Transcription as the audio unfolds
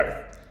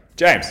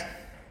James,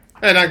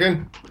 Hey,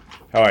 Duncan.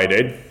 how are you,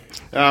 dude?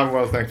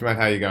 Well, thanks, mate.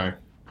 How you going?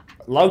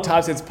 Long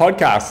time since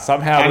podcast.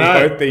 Somehow I we've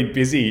know. both been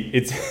busy.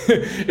 It's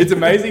it's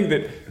amazing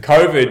that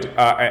COVID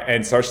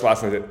and social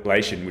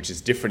isolation, which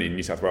is different in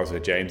New South Wales where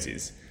James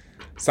is,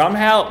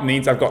 somehow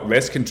means I've got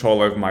less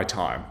control over my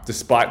time,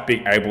 despite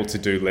being able to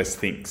do less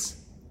things.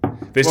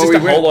 There's Well,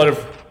 just we a whole went- lot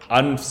of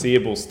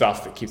unseeable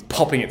stuff that keeps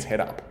popping its head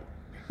up.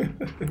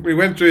 We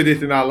went through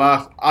this in our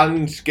last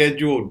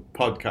unscheduled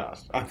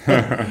podcast,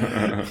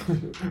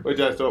 which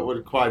I thought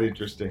was quite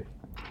interesting.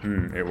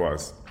 It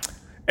was.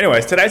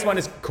 Anyways, today's one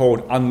is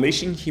called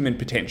Unleashing Human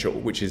Potential,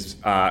 which is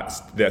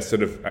the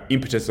sort of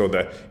impetus or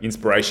the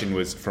inspiration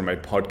was from a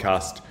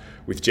podcast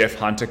with Jeff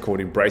Hunter called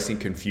Embracing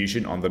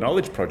Confusion on the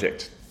Knowledge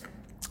Project.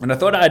 And I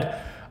thought I'd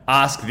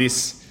ask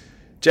this,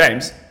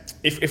 James,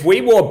 if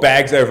we wore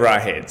bags over our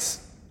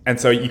heads and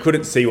so you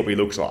couldn't see what we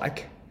looked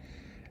like,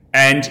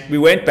 and we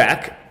went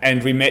back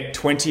and we met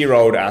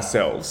 20-year-old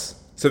ourselves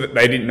so that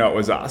they didn't know it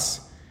was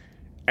us,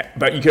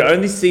 but you could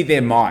only see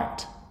their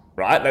mind,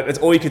 right? That's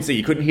all you could see.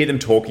 You couldn't hear them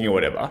talking or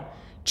whatever.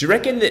 Do you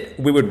reckon that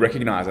we would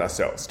recognize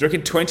ourselves? Do you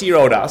reckon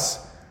 20-year-old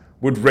us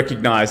would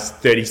recognize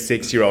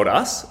 36-year-old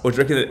us? Or do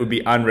you reckon that it would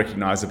be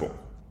unrecognizable?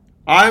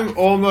 I'm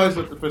almost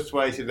of the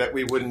persuasion that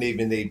we wouldn't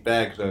even need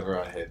bags over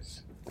our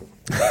heads.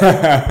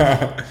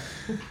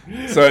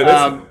 So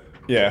that's,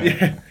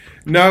 yeah.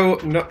 No,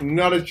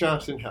 not a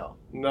chance in hell.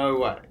 No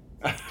way.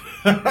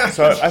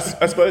 So I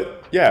suppose,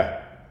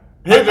 yeah.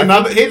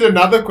 Here's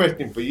another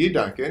question for you,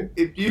 Duncan.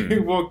 If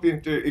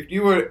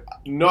you were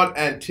not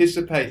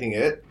anticipating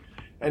it,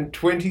 and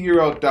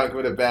 20-year-old Duncan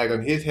with a bag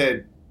on his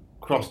head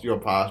crossed your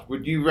path,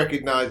 would you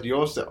recognize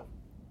yourself?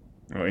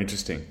 Oh,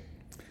 interesting.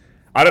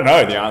 I don't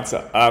know the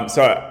answer.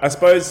 So I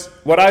suppose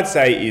what I'd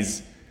say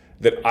is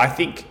that I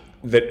think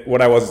that what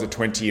I was as a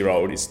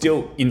 20-year-old is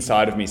still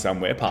inside of me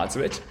somewhere, parts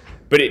of it,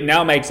 but it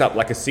now makes up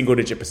like a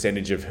single-digit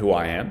percentage of who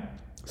I am.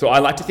 So I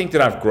like to think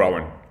that I've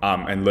grown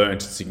and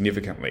learned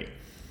significantly.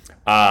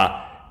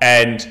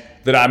 And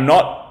that I'm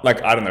not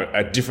like, I don't know,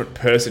 a different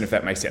person, if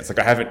that makes sense. Like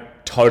I haven't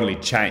totally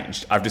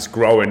changed. I've just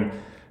grown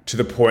to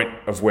the point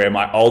of where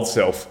my old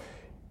self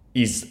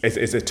is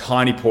a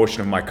tiny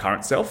portion of my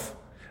current self.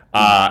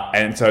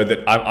 And so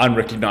that I'm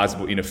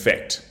unrecognizable in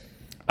effect.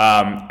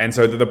 And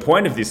so the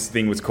point of this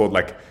thing was called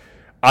like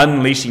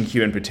unleashing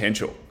human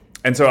potential.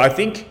 And so I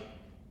think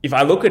if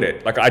I look at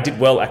it, like I did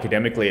well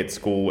academically at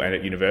school and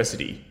at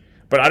university,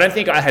 but I don't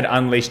think I had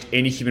unleashed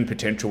any human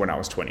potential when I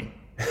was 20.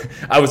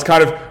 I was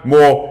kind of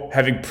more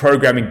having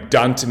programming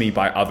done to me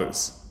by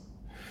others.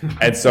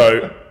 And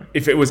so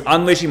if it was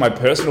unleashing my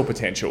personal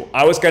potential,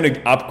 I was going to be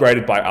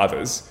upgraded by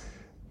others,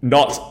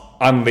 not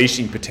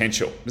unleashing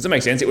potential. Does that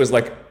make sense? It was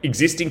like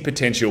existing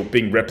potential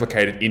being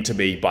replicated into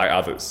me by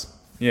others.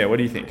 Yeah, what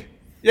do you think?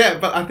 Yeah,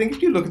 but I think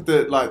if you look at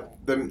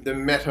the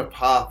meta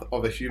path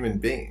of a human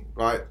being,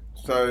 right?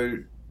 So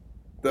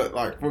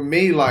for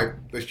me,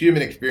 like the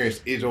human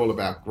experience is all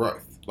about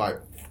growth. Like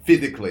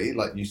physically,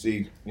 like you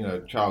see,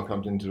 child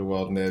comes into the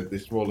world and there's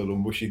this small little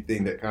mushy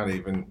thing that can't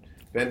even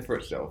fend for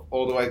itself,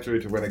 all the way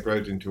through to when it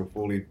grows into a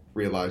fully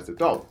realized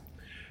adult.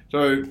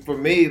 So for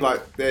me,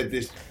 like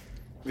there's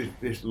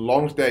this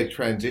long stage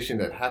transition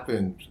that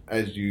happens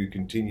as you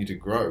continue to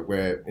grow,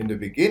 where in the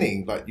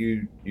beginning, like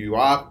you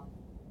are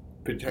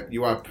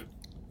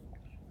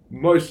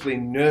mostly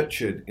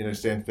nurtured in a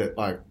sense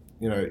that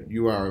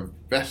you are a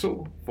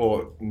vessel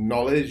for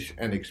knowledge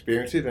and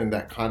experiences, and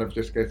that kind of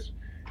just gets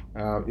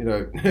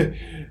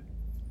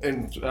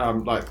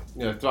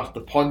thrust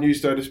upon you,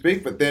 so to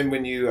speak. But then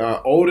when you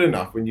are old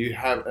enough, when you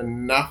have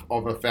enough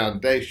of a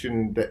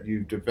foundation that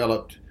you've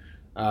developed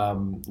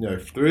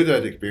through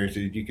those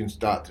experiences, you can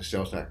start to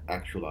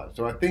self-actualize.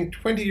 So I think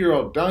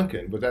 20-year-old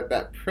Duncan was at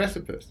that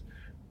precipice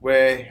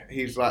where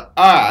he's like,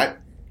 all right,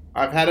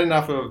 I've had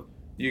enough of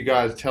you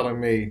guys telling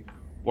me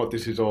what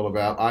this is all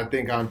about. I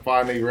think I'm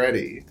finally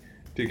ready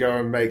to go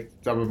and make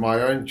some of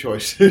my own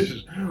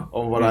choices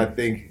on what I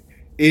think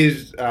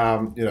is,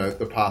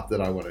 the path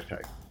that I want to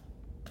take.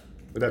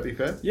 Would that be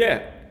fair?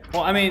 Yeah.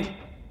 Well, I mean,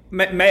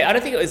 I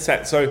don't think it was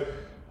that. So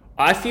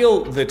I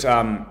feel that,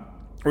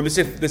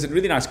 there's a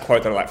really nice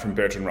quote that I like from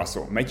Bertrand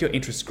Russell. Make your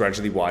interests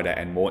gradually wider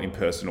and more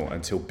impersonal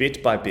until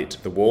bit by bit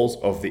the walls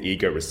of the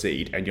ego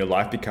recede and your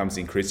life becomes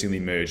increasingly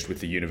merged with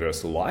the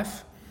universal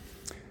life.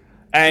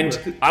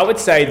 And I would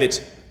say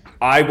that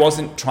I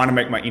wasn't trying to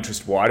make my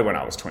interest wider when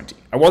I was 20.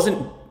 I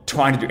wasn't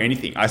trying to do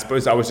anything. I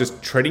suppose I was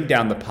just treading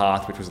down the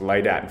path which was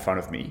laid out in front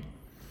of me.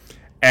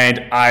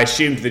 And I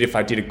assumed that if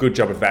I did a good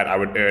job of that, I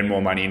would earn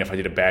more money. And if I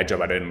did a bad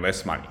job, I'd earn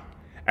less money.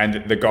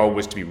 And the goal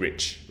was to be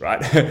rich,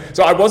 right?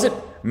 So I wasn't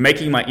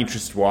making my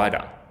interest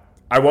wider.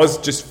 I was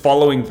just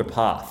following the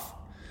path.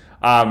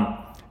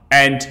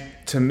 And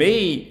to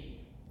me,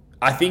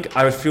 I think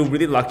I would feel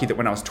really lucky that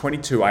when I was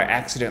 22, I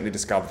accidentally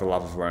discovered the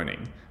love of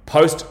learning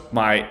post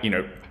my,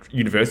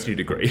 university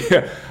degree.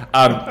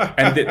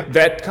 And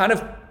that kind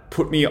of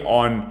put me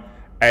on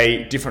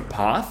a different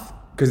path,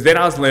 because then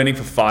I was learning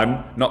for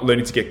fun, not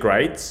learning to get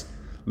grades,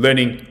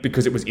 learning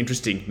because it was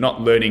interesting,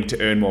 not learning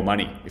to earn more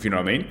money, if you know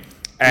what I mean.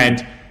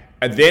 And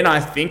And then I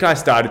think I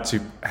started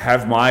to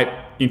have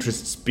my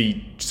interests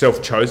be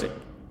self-chosen,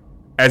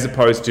 as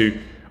opposed to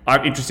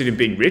I'm interested in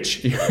being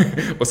rich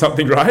or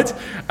something, right?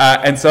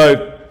 And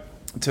so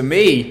to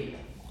me,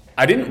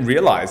 I didn't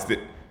realize that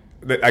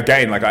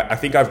again, like I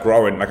think I've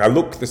grown, like I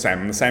look the same,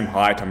 I'm the same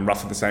height, I'm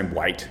roughly the same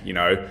weight, you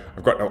know,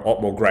 I've got a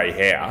lot more grey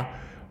hair.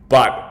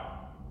 But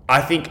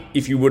I think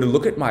if you were to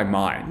look at my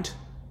mind,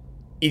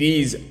 it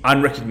is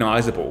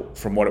unrecognisable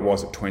from what it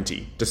was at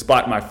 20,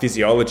 despite my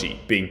physiology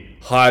being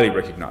highly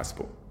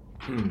recognisable.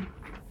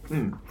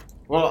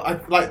 Well,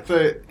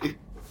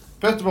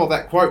 first of all,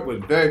 that quote was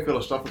very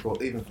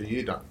philosophical, even for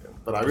you, Duncan,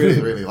 but I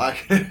really, really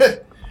like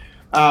it.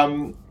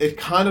 It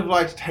kind of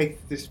like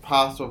takes this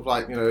path of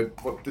like, you know,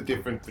 what's the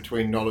difference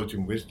between knowledge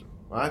and wisdom,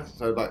 right?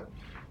 So like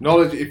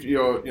knowledge, if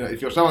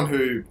you're someone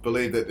who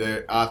believes that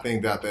there are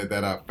things out there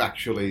that are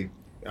factually,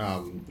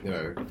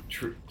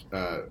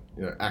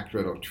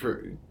 accurate or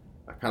true,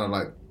 kind of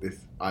like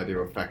this idea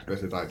of facts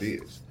versus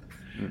ideas.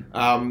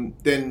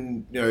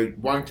 Then, you know,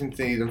 one can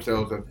see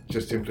themselves as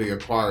just simply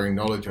acquiring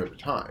knowledge over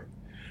time.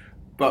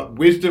 But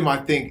wisdom, I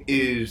think,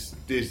 is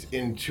this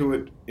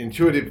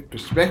intuitive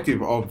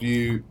perspective of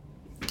you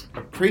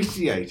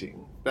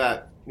appreciating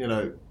that, you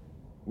know,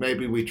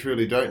 maybe we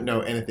truly don't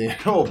know anything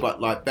at all, but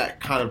like that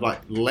kind of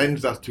like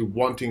lends us to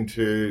wanting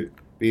to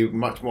be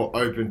much more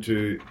open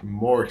to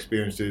more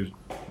experiences,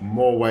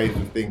 more ways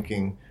of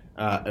thinking,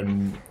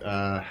 and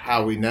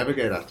how we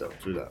navigate ourselves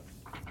through that.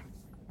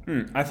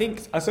 I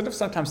think I sort of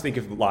sometimes think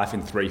of life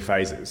in three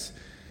phases.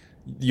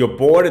 You're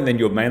born, and then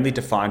you're mainly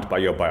defined by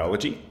your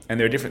biology, and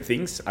there are different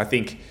things. I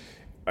think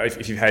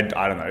if you've had,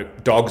 I don't know,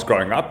 dogs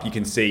growing up, you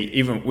can see,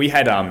 even we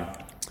had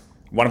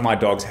one of my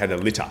dogs had a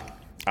litter.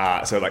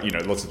 So like, you know,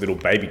 lots of little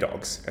baby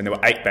dogs, and there were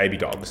 8 baby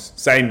dogs,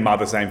 same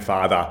mother, same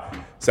father,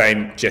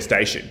 same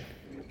gestation.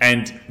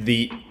 And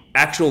the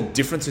actual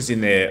differences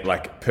in their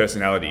like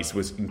personalities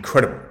was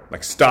incredible,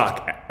 like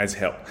stark as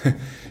hell.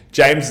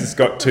 James has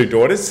got 2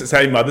 daughters,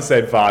 same mother,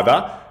 same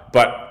father,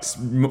 but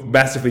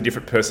massively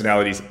different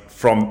personalities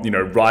from, you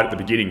know, right at the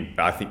beginning,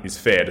 I think is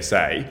fair to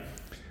say.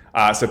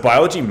 So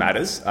biology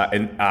matters,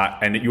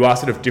 and you are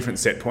sort of different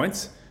set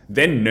points.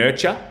 Then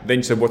nurture,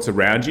 then so what's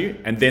around you,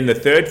 and then the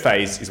third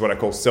phase is what I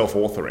call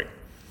self-authoring.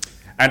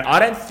 And I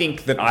don't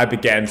think that I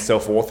began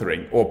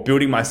self-authoring or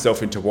building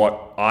myself into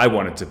what I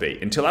wanted to be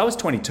until I was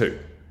 22.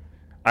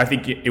 I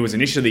think it was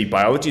initially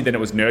biology, then it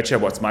was nurture,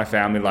 what's my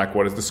family like,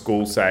 what does the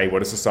school say, what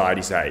does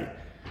society say?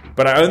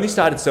 But I only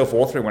started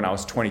self-authoring when I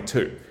was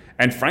 22.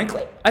 And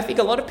frankly, I think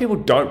a lot of people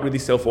don't really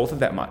self-author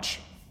that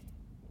much.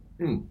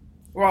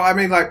 Well, I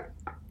mean, like,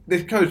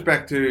 this goes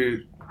back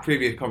to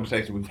previous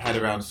conversations we've had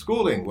around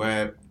schooling,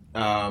 where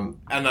and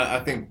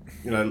I think,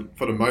 you know,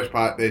 for the most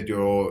part, there's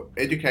your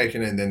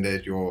education and then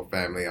there's your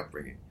family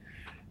upbringing.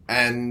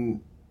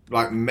 And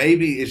like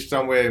maybe it's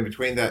somewhere in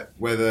between that,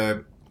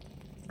 whether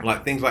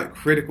like things like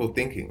critical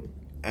thinking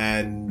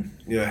and,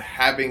 you know,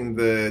 having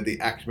the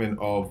acumen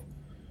of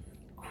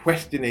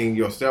questioning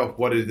yourself,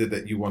 what is it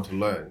that you want to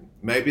learn?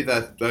 Maybe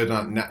those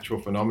aren't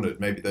natural phenomena.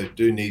 Maybe they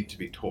do need to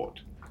be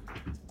taught.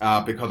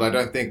 Because I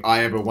don't think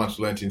I ever once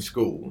learnt in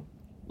school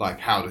like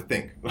how to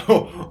think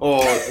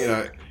or you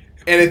know,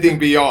 anything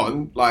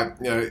beyond, like,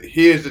 you know,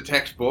 here's the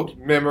textbook,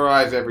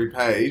 memorize every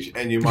page,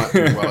 and you might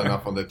do well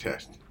enough on the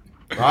test,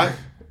 right?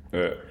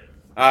 Yeah.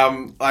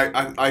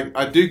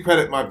 I do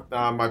credit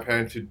my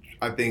parents who,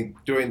 I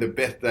think, doing the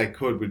best they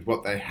could with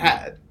what they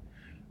had,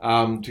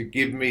 to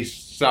give me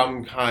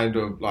some kind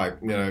of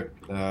like,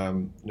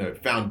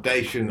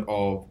 foundation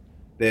of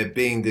there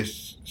being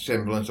this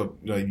semblance of,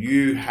 you know,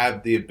 you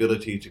have the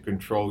ability to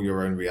control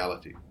your own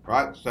reality,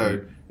 right? So,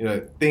 you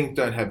know, things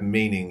don't have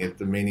meaning. It's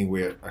the meaning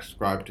we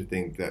ascribe to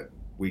things that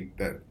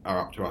are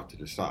up to us to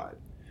decide.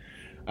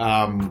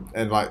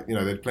 And like, you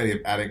know, there's plenty of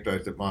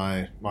anecdotes that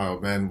my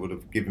old man would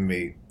have given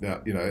me,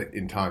 you know,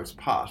 in times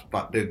past,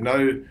 but there's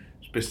no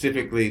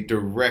specifically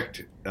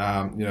direct,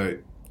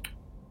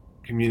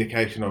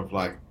 communication of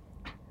like,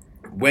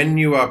 when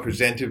you are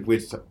presented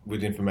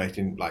with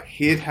information, like,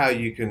 here's how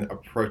you can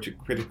approach it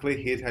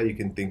critically, here's how you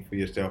can think for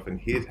yourself, and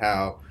here's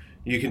how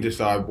you can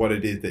decide what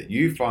it is that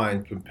you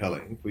find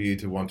compelling for you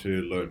to want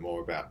to learn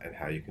more about and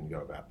how you can go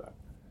about that.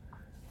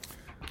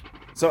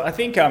 So I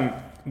think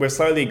we've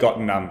slowly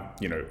gotten,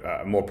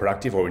 more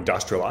productive or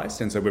industrialized,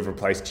 and so we've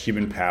replaced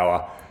human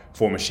power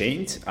for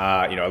machines.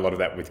 A lot of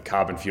that with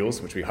carbon fuels,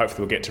 which we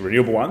hopefully will get to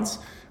renewable ones.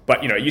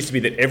 But, you know, it used to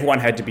be that everyone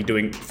had to be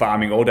doing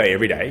farming all day,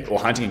 every day, or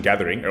hunting and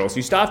gathering, or else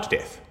you starved to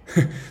death.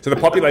 So the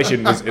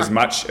population was as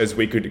much as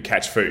we could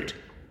catch food.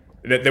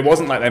 There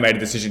wasn't like they made a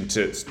decision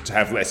to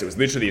have less. It was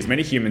literally as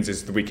many humans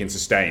as we can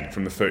sustain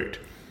from the food.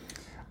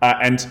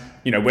 And,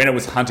 you know, when it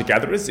was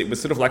hunter-gatherers, it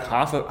was sort of like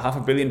half a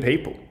billion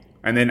people.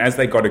 And then as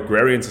they got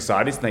agrarian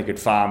societies and they could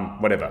farm,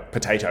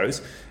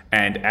 potatoes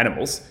and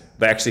animals,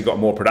 they actually got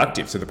more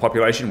productive. So the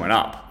population went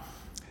up.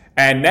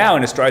 And now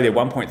in Australia,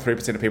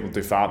 1.3% of people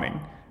do farming,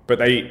 but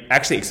they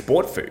actually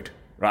export food,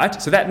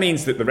 right? So that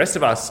means that the rest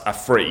of us are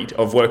freed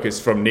of workers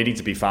from needing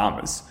to be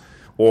farmers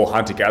or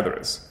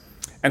hunter-gatherers.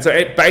 And so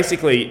it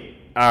basically,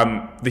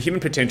 the human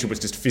potential was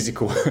just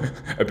physical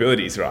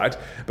abilities, right?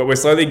 But we're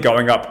slowly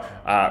going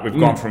up. We've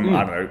gone from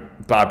I don't know,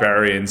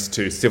 barbarians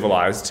to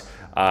civilized.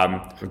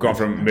 We've gone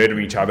from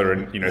murdering each other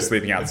and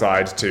sleeping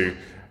outside to.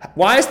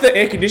 Why is the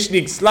air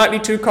conditioning slightly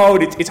too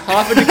cold? It's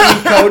half a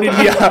degree cold in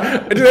here.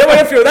 Does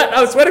anyone feel that?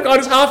 I swear to God,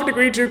 it's half a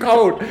degree too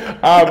cold.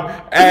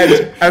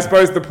 And I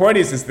suppose the point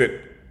is that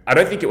I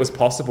don't think it was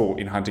possible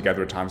in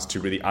hunter-gatherer times to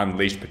really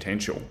unleash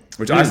potential,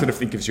 which I sort of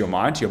think gives your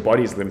mind. Your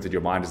body is limited,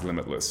 your mind is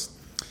limitless.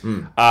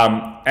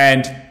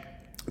 And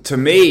to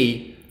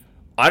me,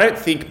 I don't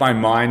think my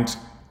mind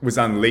was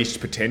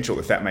unleashed potential,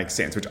 if that makes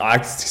sense, which I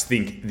just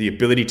think the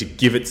ability to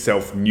give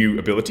itself new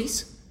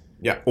abilities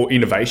or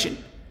innovation.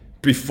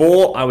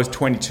 Before I was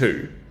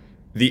 22,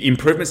 the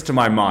improvements to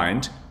my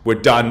mind were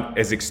done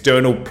as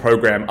external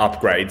program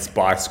upgrades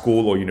by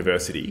school or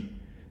university.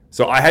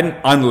 So I hadn't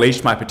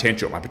unleashed my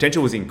potential. My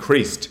potential was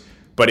increased,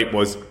 but it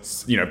was,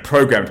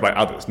 programmed by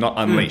others, not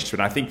unleashed.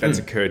 And I think that's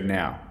occurred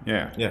now.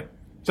 Yeah.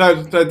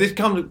 So this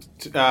comes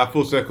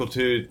full circle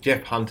to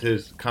Jeff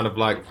Hunter's kind of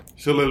like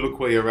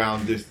soliloquy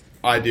around this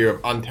idea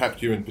of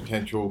untapped human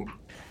potential.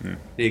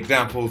 The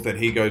examples that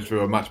he goes through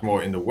are much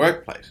more in the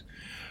workplace.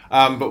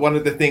 But one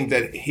of the things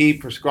that he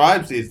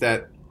prescribes is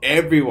that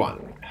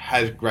everyone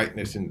has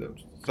greatness in them.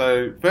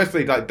 So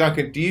firstly, like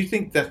Duncan, do you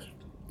think that's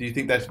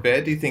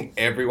fair? Do you think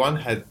everyone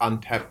has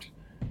untapped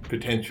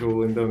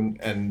potential in them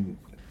and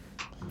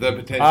the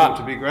potential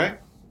to be great?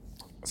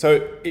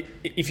 So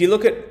if you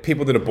look at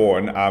people that are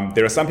born,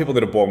 there are some people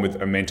that are born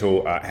with a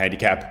mental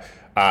handicap,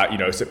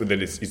 so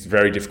that it's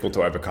very difficult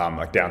to overcome,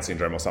 like Down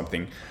syndrome or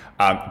something.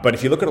 But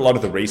if you look at a lot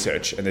of the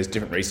research, and there's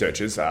different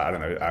researchers,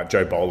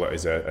 Joe Bowler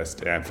is a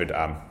Stanford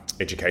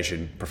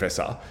education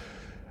professor,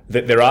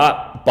 that there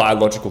are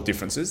biological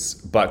differences,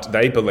 but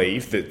they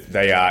believe that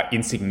they are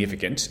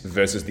insignificant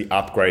versus the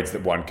upgrades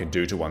that one can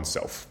do to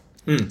oneself.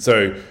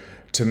 So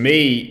to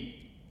me,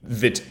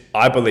 that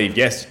I believe,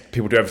 yes,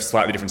 people do have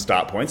slightly different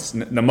start points.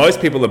 Now, most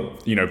people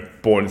are,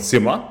 born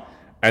similar,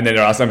 and then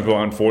there are some people,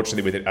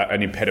 unfortunately, with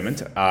an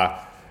impediment.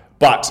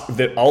 But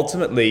that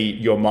ultimately,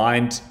 your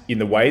mind, in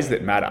the ways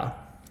that matter,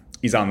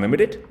 is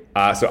unlimited.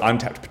 So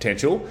untapped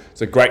potential.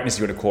 So greatness,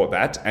 you want to call it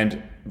that.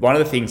 And one of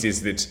the things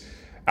is that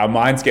our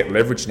minds get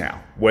leverage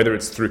now, whether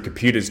it's through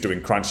computers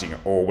doing crunching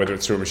or whether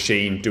it's through a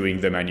machine doing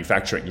the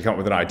manufacturing. You come up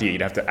with an idea,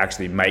 you'd have to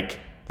actually make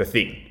the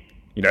thing.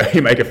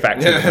 You make a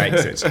factory that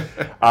makes it.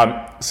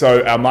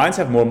 So our minds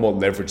have more and more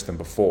leverage than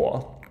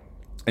before.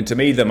 And to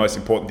me, the most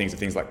important things are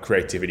things like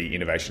creativity,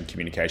 innovation,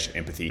 communication,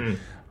 empathy.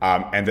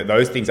 And that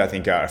those things, I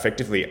think, are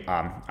effectively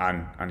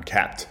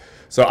uncapped.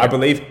 So I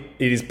believe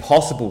it is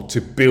possible to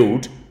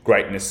build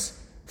greatness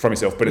from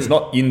yourself, but it's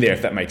not in there,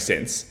 if that makes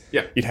sense.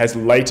 Yeah. It has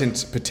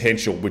latent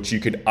potential, which you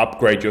could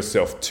upgrade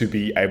yourself to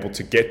be able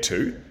to get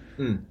to,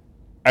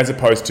 as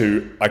opposed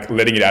to like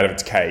letting it out of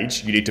its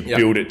cage. You need to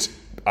build it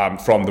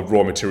from the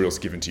raw materials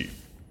given to you.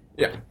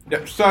 Yeah.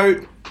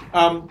 So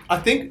I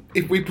think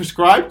if we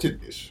prescribe to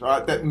this,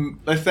 right, that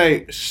let's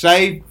say,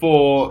 save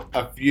for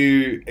a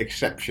few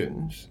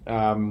exceptions,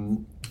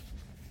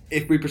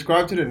 if we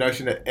prescribe to the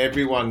notion that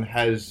everyone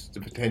has the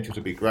potential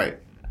to be great,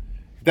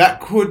 that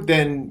could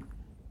then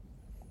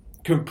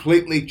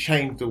completely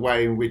change the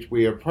way in which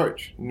we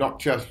approach not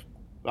just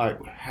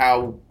like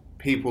how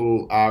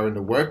people are in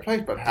the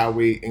workplace, but how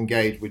we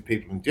engage with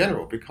people in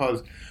general.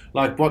 Because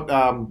like what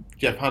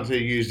Jeff Hunter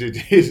uses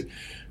is,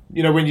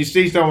 when you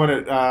see someone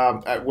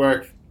at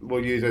work,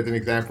 we'll use as an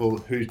example,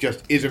 who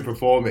just isn't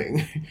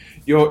performing,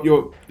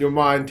 your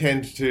mind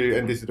tends to,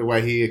 and this is the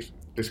way he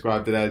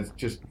described it, as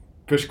just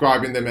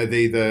prescribing them as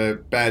either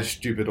bad,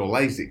 stupid, or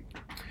lazy.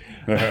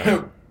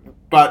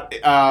 But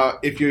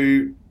if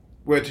you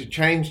were to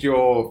change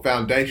your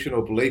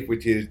foundational belief,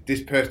 which is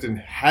this person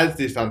has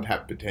this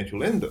untapped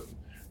potential in them,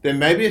 then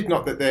maybe it's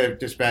not that they're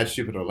just bad,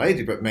 stupid, or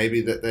lazy, but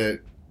maybe that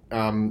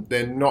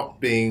they're not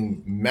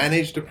being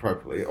managed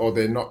appropriately, or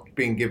they're not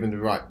being given the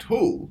right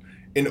tool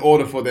in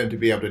order for them to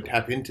be able to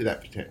tap into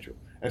that potential.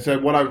 And so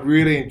what I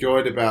really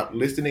enjoyed about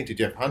listening to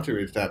Jeff Hunter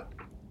is that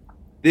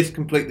this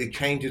completely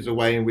changes the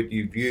way in which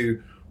you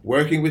view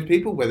working with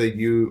people, whether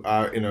you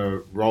are in a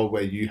role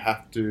where you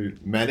have to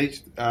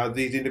manage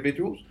these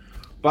individuals.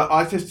 But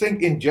I just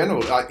think in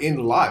general,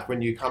 in life,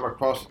 when you come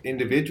across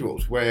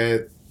individuals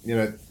where,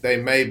 they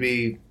may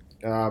be,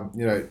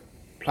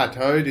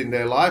 plateaued in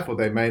their life, or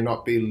they may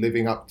not be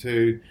living up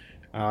to,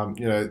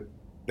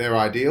 their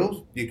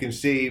ideals, you can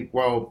see,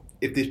 well,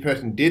 if this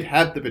person did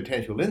have the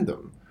potential in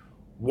them,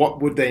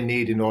 what would they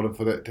need in order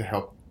for that to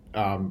help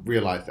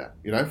realize that?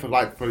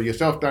 For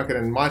yourself, Duncan,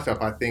 and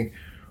myself, I think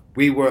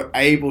we were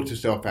able to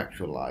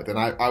self-actualize, and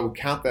I would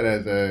count that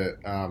as a,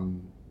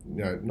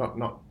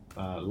 not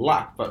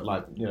luck, but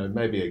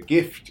maybe a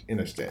gift in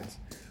a sense.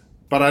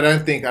 But I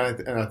don't think,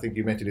 and I think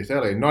you mentioned this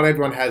earlier, not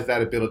everyone has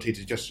that ability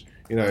to just,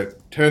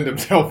 turn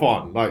themselves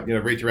on,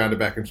 reach around the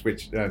back and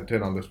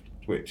turn on the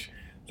switch.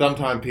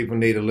 Sometimes people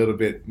need a little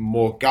bit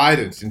more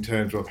guidance in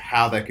terms of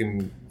how they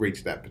can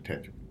reach that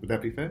potential. Would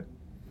that be fair?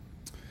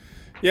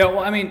 Yeah, well,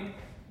 I mean,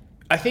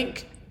 I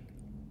think,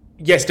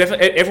 Yes,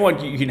 definitely.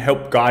 Everyone, you can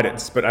help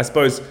guidance, but I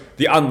suppose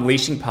the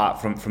unleashing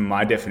part from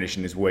my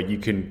definition is where you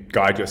can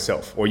guide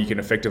yourself or you can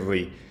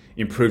effectively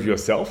improve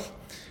yourself.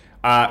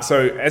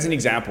 So as an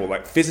example,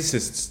 like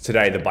physicists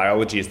today, the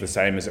biology is the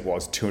same as it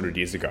was 200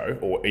 years ago,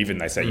 or even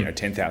they say,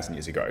 10,000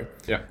 years ago.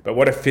 Yeah. But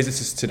what a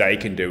physicist today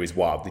can do is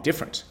wildly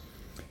different.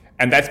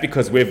 And that's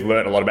because we've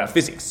learned a lot about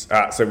physics.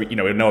 So we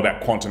know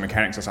about quantum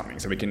mechanics or something.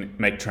 So we can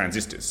make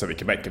transistors, so we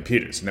can make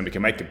computers, and then we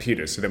can make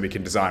computers, so then we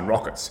can design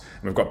rockets.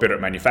 And we've got better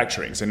at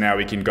manufacturing, so now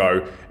we can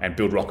go and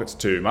build rockets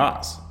to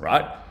Mars,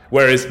 right?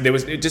 Whereas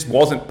it just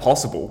wasn't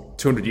possible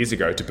 200 years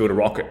ago to build a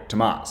rocket to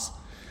Mars.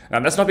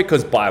 Now that's not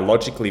because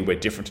biologically we're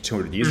different to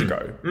 200 years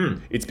ago.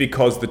 It's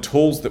because the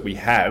tools that we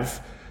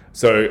have,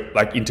 so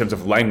like in terms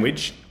of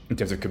language, in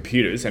terms of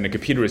computers, and a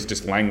computer is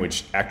just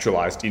language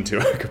actualized into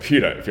a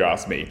computer, if you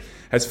ask me,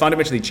 has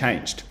fundamentally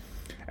changed.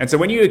 And so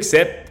when you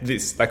accept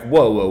this, like,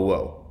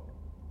 whoa.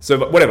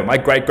 So whatever, my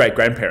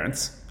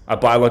great-great-grandparents are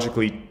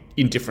biologically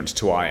indifferent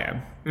to who I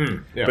am.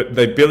 But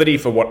the ability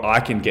for what I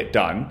can get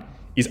done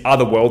is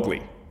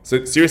otherworldly.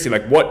 So seriously,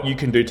 like what you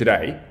can do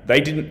today,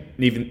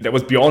 that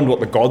was beyond what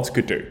the gods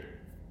could do.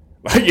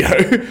 Like,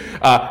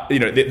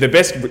 the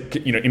best,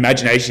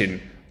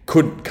 imagination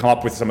could come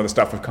up with some of the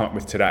stuff we've come up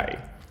with today.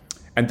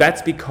 And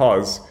that's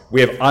because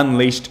we have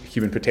unleashed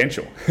human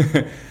potential.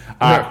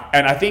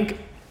 And I think,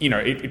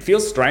 it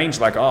feels strange,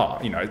 like,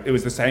 it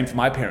was the same for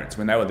my parents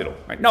when they were little.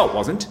 Like, no, it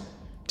wasn't.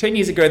 10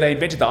 years ago, they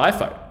invented the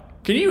iPhone.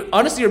 Can you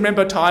honestly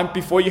remember a time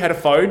before you had a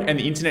phone and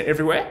the internet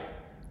everywhere?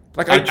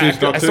 Like, I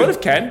sort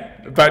of can,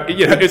 but,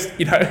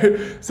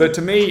 so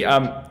to me,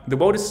 the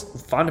world is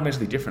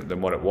fundamentally different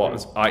than what it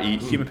was, i.e.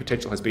 human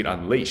potential has been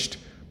unleashed.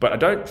 But I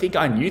don't think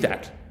I knew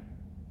that.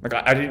 Like,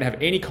 I didn't have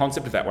any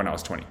concept of that when I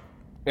was 20.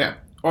 Yeah.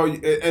 Oh,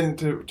 and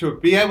to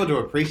be able to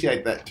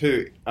appreciate that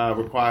too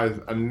requires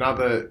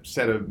another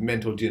set of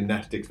mental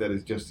gymnastics that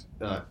is just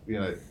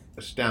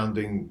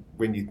astounding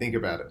when you think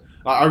about it.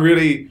 I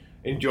really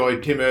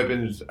enjoyed Tim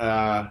Urban's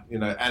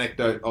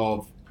anecdote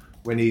of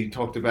when he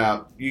talked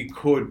about you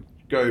could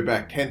go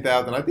back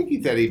 10,000. I think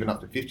he said even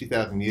up to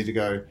 50,000 years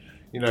ago.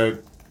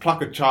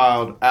 Pluck a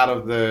child out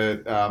of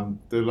the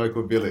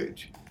local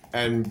village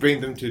and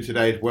bring them to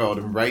today's world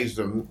and raise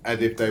them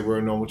as if they were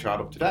a normal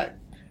child of today.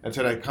 And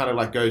so that kind of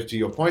like goes to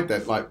your point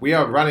that like we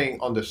are running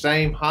on the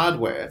same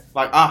hardware.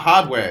 Like our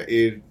hardware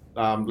is,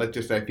 let's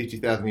just say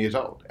 50,000 years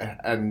old.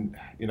 And,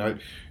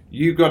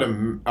 you've got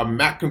a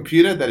Mac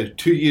computer that is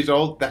 2 years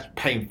old. That's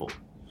painful.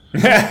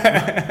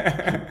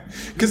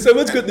 Because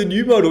someone's got the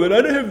new model and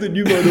I don't have the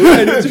new model.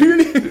 And it's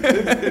really...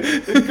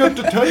 it's got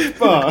the touch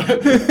bar.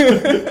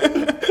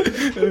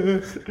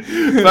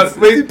 But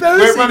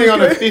we're running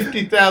on a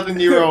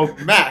 50,000-year-old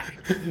Mac,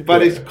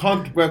 but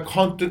we're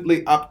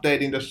constantly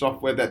updating the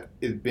software that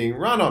is being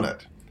run on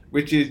it,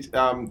 which is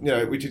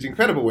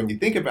incredible when you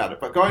think about it.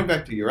 But going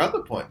back to your other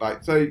point,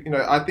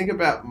 I think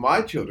about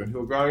my children who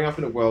are growing up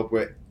in a world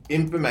where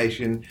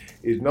information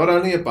is not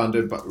only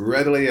abundant but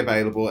readily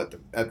available at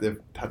the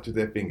touch of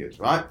their fingers.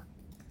 Right?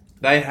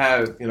 They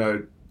have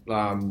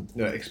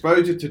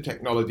exposure to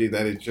technology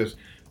that is just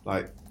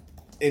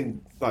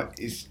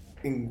is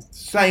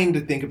insane to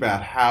think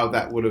about how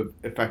that would have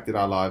affected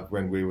our lives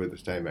when we were the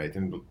same age,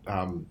 and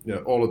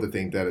all of the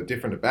things that are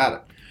different about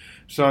it.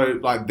 So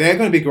they're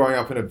going to be growing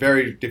up in a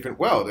very different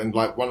world, and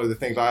one of the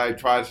things I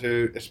try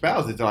to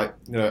espouse is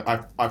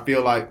I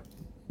feel like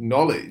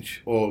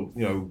knowledge or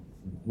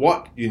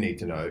what you need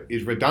to know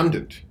is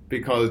redundant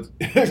because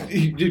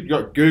you've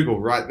got Google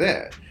right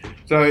there.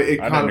 So it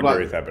I kind don't of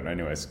agree with that, but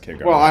anyways, keep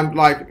going. Well,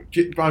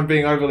 I'm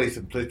being overly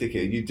simplistic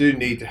here. You do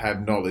need to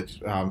have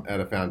knowledge at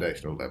a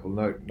foundational level,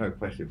 no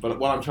question. But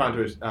what I'm trying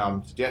to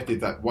suggest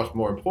is that what's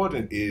more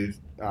important is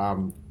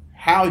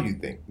how you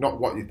think, not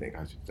what you think,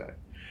 I should say.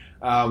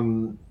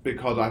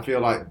 Because I feel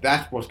like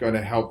that's what's going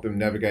to help them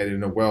navigate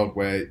in a world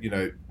where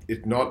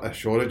it's not a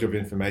shortage of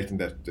information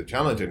that's the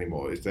challenge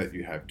anymore. It's that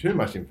you have too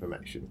much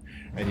information,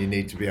 and you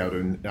need to be able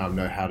to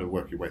know how to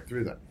work your way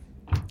through that.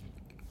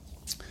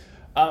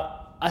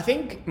 I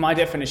think my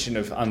definition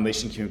of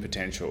unleashing human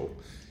potential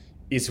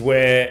is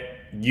where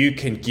you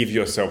can give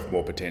yourself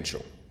more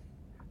potential.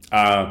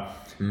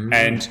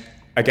 And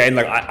again,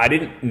 I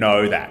didn't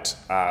know that.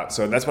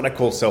 So that's what I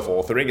call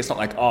self-authoring. It's not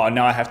like,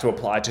 now I have to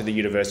apply to the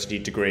university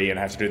degree and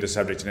I have to do the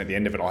subject, and at the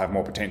end of it, I'll have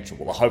more potential.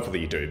 Well,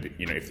 hopefully you do,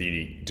 if the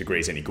uni degree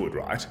is any good,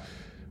 right?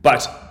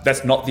 But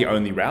that's not the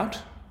only route.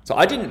 So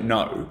I didn't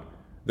know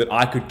that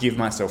I could give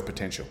myself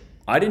potential.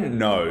 I didn't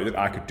know that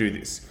I could do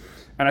this.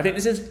 And I think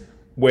this is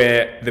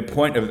where the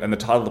point of, and the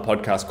title of the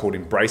podcast called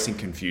Embracing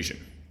Confusion.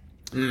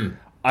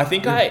 I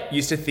think I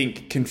used to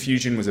think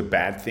confusion was a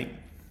bad thing.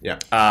 Yeah.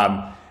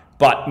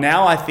 But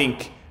now I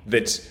think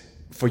that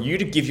for you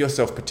to give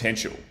yourself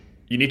potential,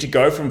 you need to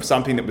go from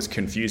something that was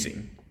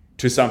confusing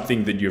to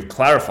something that you've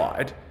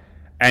clarified,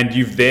 and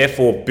you've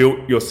therefore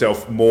built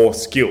yourself more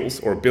skills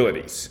or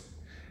abilities,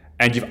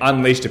 and you've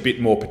unleashed a bit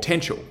more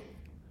potential.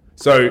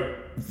 So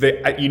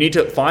you need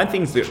to find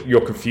things that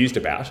you're confused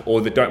about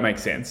or that don't make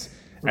sense,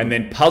 and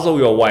then puzzle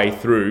your way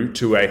through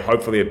to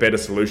hopefully a better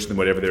solution than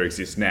whatever there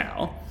exists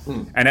now.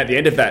 And at the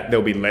end of that,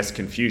 there'll be less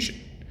confusion.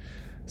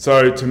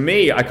 So to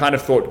me, I kind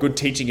of thought good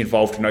teaching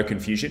involved no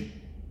confusion.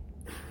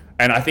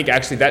 And I think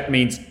actually that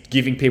means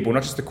giving people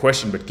not just the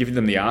question, but giving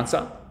them the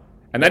answer.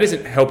 And that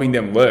isn't helping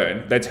them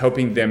learn, that's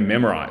helping them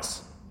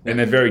memorize. And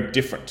they're very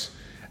different.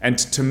 And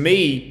to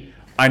me,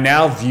 I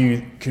now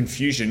view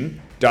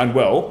confusion done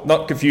well,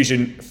 not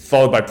confusion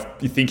followed by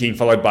thinking,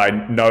 followed by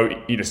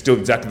still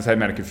exactly the same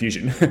amount of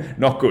confusion.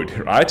 Not good,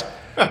 right?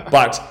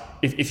 But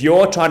if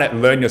you're trying to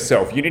learn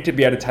yourself, you need to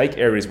be able to take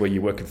areas where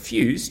you were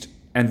confused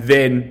and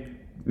then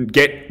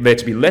get there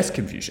to be less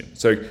confusion.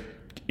 So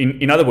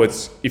in other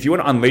words, if you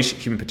want to unleash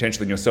human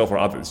potential in yourself or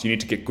others, you need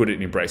to get good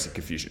at embracing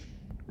confusion.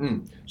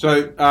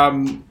 So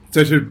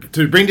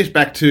to bring this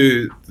back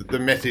to the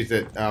message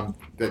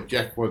that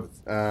Jeff was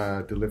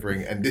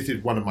delivering, and this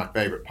is one of my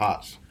favorite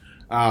parts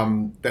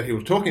that he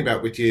was talking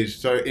about, which is,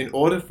 so in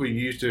order for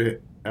you to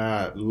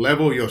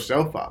level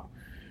yourself up,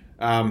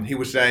 he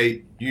would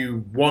say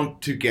you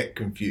want to get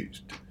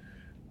confused.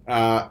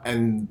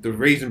 And the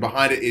reason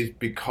behind it is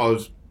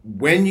because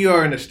when you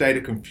are in a state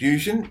of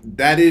confusion,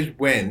 that is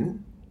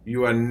when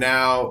you are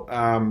now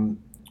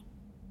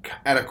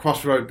at a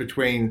crossroad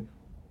between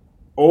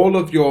all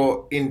of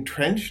your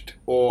entrenched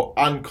or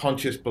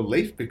unconscious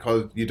beliefs,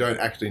 because you don't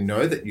actually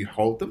know that you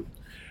hold them,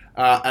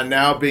 are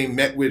now being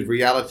met with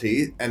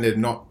reality, and they're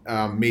not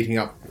meeting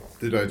up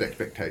to those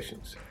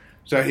expectations.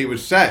 So he would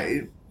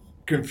say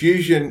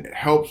confusion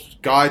helps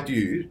guide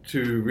you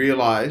to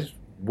realize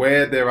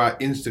where there are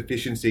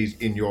insufficiencies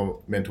in your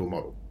mental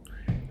model.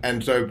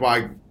 And so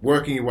by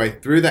working your way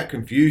through that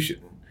confusion,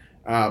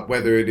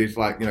 whether it is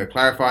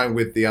clarifying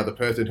with the other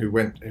person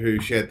who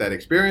shared that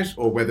experience,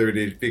 or whether it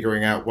is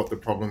figuring out what the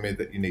problem is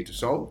that you need to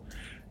solve,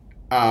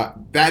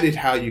 that is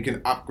how you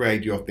can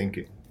upgrade your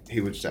thinking,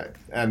 he would say.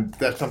 And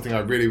that's something I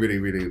really, really,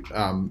 really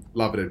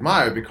love and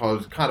admire,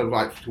 because kind of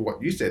like to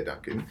what you said,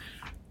 Duncan,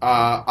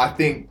 I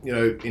think,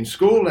 in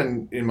school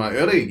and in my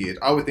earlier years,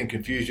 I would think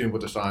confusion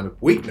was a sign of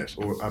weakness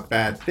or a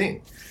bad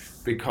thing,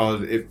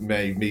 because it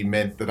maybe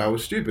meant that I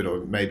was stupid,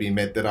 or maybe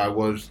meant that I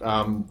was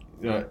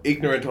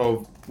ignorant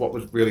of what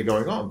was really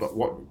going on. But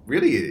what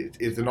really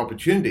is an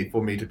opportunity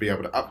for me to be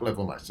able to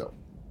up-level myself.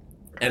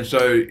 And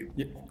so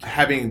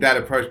having that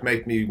approach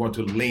makes me want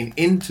to lean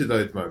into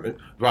those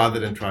moments rather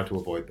than try to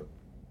avoid them.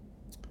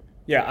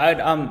 Yeah,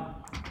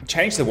 I'd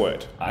change the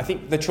word. I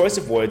think the choice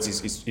of words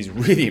is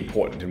really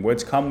important, and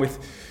words come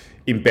with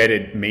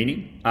embedded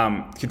meaning.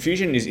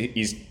 Confusion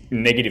is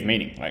negative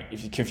meaning.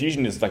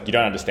 Confusion is like you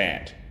don't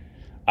understand.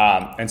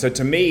 And so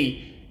to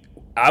me,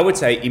 I would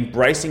say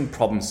embracing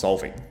problem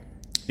solving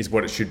is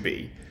what it should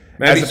be,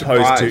 as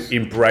opposed to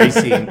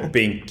embracing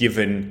being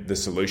given the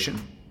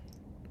solution.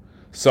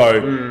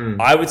 So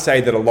I would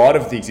say that a lot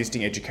of the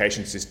existing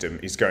education system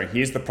is going,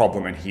 here's the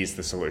problem and here's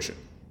the solution.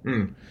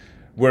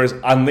 Whereas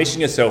unleashing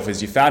yourself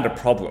is you found a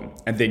problem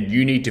and then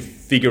you need to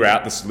figure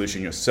out the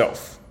solution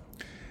yourself.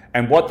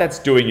 And what that's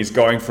doing is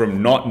going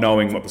from not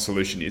knowing what the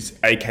solution is,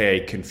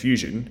 aka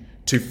confusion,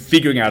 to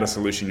figuring out a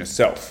solution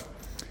yourself.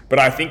 But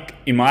I think,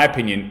 in my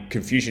opinion,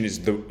 confusion is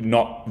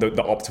not the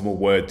optimal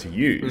word to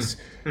use,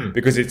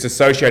 because it's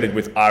associated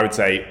with, I would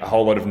say, a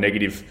whole lot of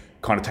negative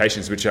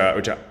connotations which are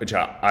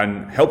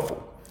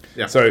unhelpful.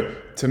 Yeah. So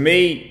to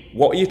me,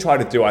 what you try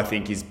to do, I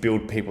think, is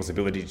build people's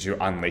ability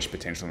to unleash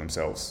potential in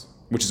themselves,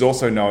 which is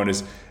also known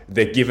as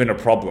they're given a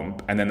problem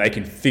and then they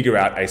can figure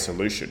out a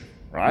solution,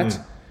 right?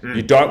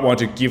 You don't want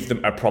to give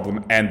them a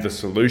problem and the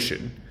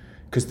solution,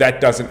 because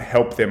that doesn't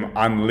help them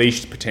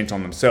unleash potential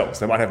on themselves.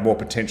 They might have more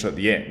potential at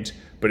the end,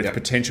 but it's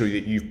potential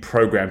that you've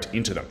programmed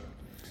into them.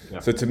 Yeah.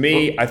 So to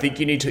me, I think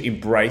you need to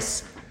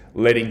embrace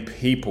letting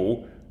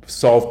people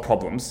solve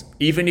problems,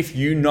 even if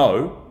you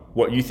know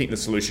what you think the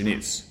solution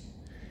is.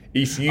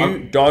 If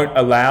you don't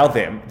allow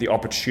them the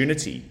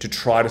opportunity to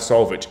try to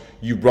solve it,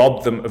 you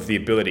rob them of the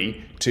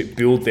ability to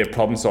build their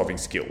problem-solving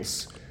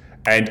skills,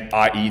 and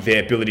i.e.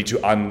 their ability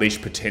to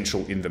unleash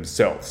potential in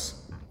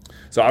themselves.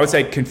 So I would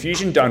say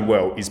confusion done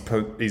well is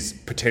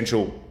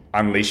potential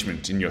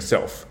unleashment in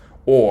yourself,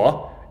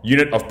 or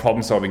unit of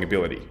problem-solving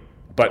ability.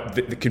 But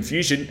the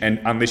confusion and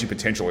unleashing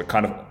potential are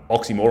kind of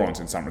oxymorons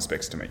in some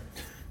respects to me.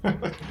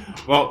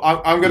 Well,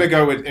 I'm going to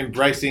go with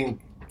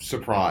embracing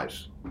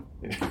surprise.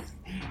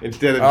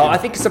 Instead of... I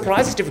think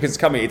surprise is different because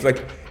it's coming. It's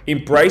like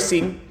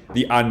embracing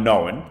the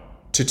unknown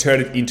to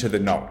turn it into the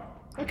known.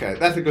 Okay,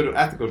 that's a good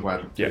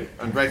way to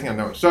embracing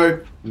unknown.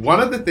 So one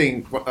of the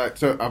things,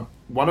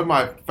 one of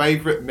my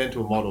favorite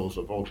mental models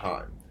of all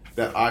time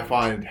that I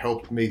find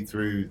helped me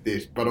through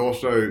this, but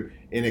also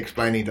in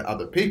explaining to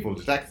other people,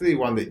 is actually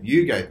one that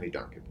you gave me,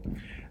 Duncan.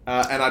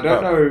 And I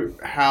don't know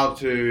how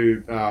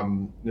to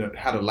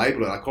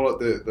label it. I call it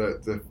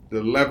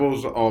the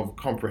levels of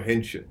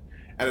comprehension.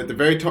 And at the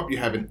very top, you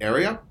have an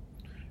area.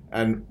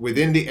 And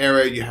within the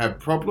area, you have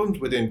problems.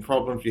 Within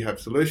problems, you have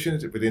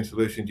solutions. Within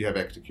solutions, you have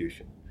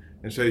execution.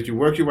 And so as you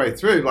work your way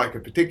through, like a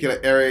particular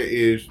area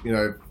is,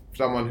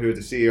 someone who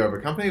is the CEO of a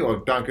company, or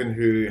Duncan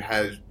who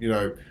has,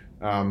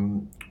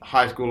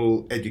 high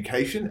school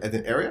education as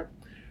an area.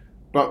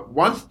 But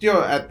once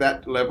you're at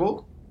that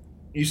level,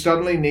 you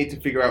suddenly need to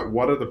figure out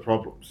what are the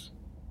problems.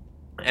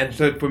 And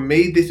so for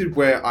me, this is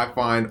where I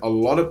find a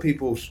lot of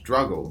people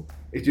struggle.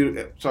 As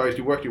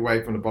you work your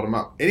way from the bottom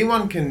up,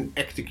 anyone can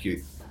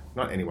execute.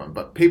 Not anyone,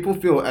 but people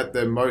feel at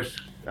their most.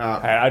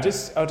 I'll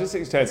just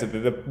explain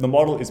that the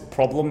model is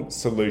problem,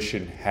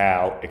 solution,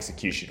 how,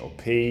 execution, or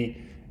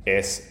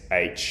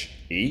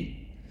PSHE.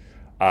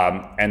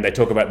 And they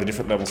talk about the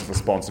different levels of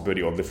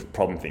responsibility or different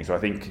problem things. So I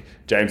think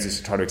James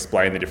is trying to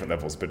explain the different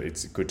levels, but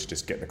it's good to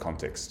just get the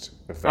context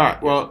of that. All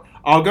right. Well,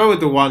 I'll go with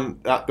the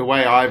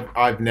way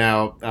I've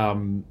now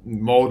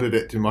molded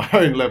it to my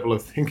own level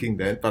of thinking.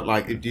 Then, but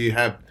like if you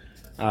have,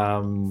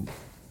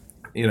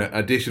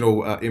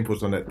 additional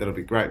inputs on that, that'll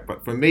be great.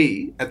 But for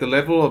me, at the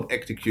level of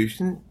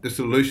execution, the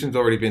solution's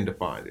already been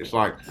defined. It's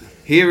like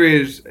here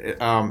is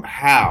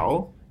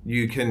how.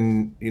 You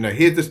can,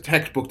 here's this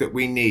textbook that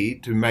we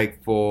need to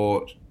make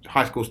for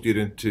high school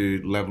students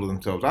to level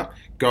themselves up.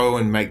 Go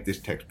and make this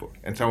textbook,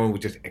 and someone will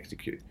just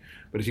execute.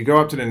 But as you go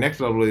up to the next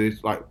level,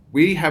 it's like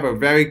we have a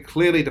very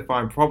clearly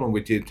defined problem,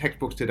 which is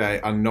textbooks today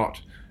are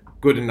not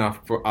good enough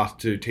for us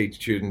to teach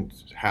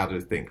students how to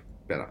think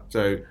better.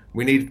 So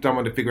we need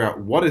someone to figure out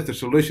what is the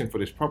solution for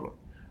this problem.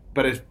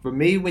 But for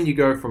me, when you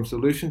go from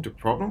solution to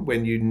problem,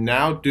 when you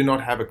now do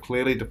not have a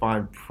clearly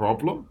defined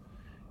problem,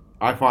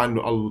 I find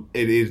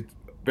it is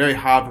very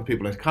hard for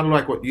people. It's kind of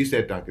like what you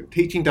said, Duncan.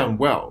 Teaching done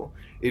well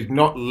is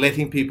not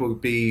letting people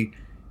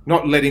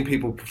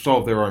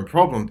solve their own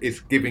problems.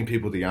 It's giving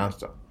people the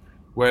answer.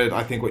 Whereas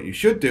I think what you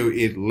should do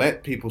is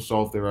let people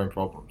solve their own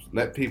problems.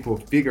 Let people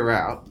figure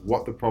out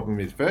what the problem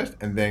is first,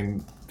 and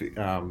then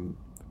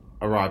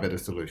arrive at a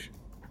solution.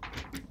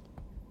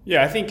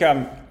 Yeah, I think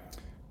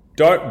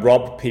don't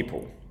rob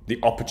people the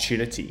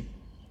opportunity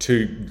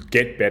to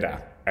get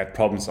better at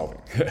problem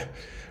solving.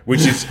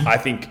 Which is, I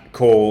think,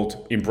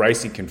 called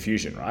embracing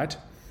confusion, right?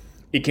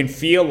 It can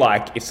feel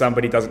like if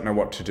somebody doesn't know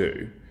what to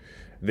do,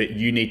 that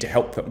you need to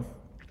help them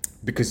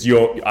because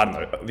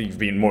you've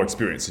been more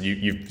experienced and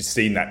you've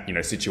seen that,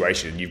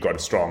 situation and you've got a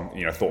strong,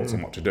 thoughts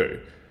on what to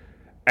do.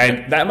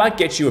 And that might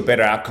get you a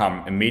better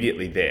outcome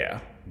immediately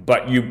there,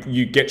 but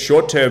you get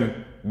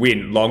short-term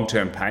win,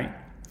 long-term pain.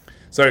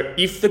 So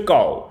if the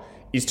goal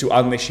is to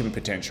unleash human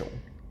potential,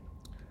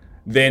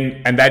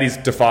 then, and that is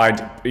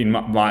defined in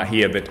my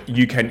here, that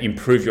you can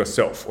improve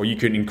yourself or you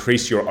can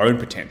increase your own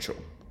potential.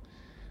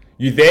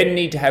 You then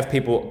need to have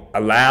people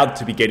allowed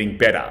to be getting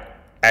better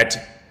at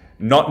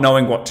not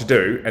knowing what to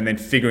do and then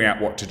figuring out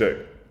what to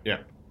do. Yeah.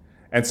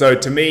 And so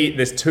to me,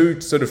 there's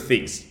two sort of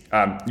things.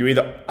 You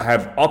either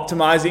have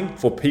optimizing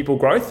for people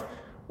growth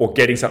or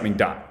getting something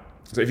done.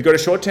 So if you've got a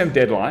short-term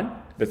deadline,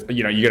 that's,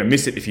 you're going to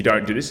miss it if you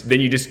don't do this, then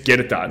you just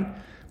get it done.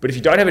 But if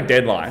you don't have a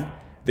deadline,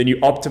 then you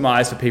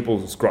optimize for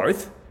people's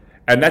growth.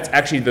 And that's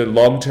actually the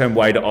long-term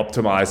way to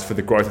optimize for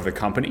the growth of the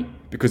company,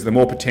 because the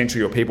more potential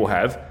your people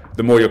have,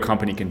 the more your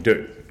company can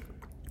do.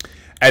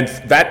 And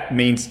that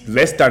means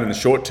less done in the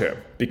short term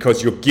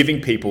because you're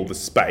giving people the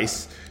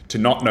space to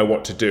not know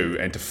what to do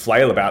and to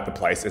flail about the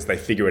place as they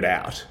figure it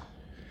out.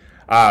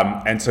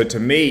 And so to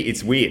me,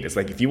 it's weird. It's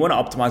like if you want to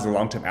optimize the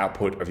long-term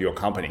output of your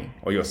company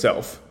or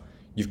yourself,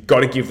 you've got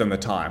to give them the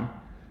time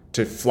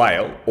to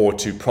flail or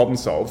to problem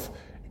solve,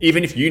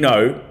 even if you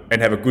know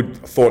and have a good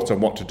thoughts on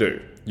what to do.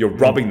 You're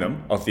robbing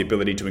them of the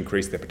ability to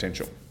increase their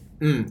potential.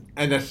 And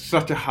that's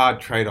such a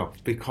hard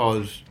trade-off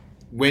because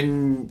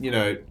when,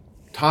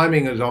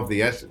 timing is of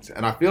the essence,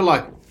 and I feel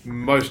like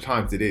most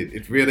times it is.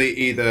 It's really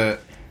either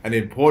an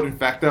important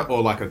factor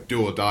or like a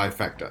do or die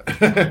factor.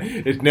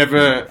 It's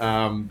never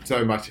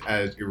so much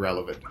as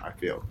irrelevant, I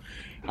feel.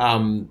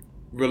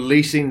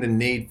 Releasing the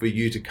need for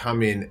you to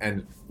come in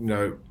and,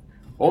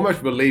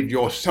 almost relieve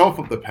yourself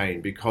of the pain,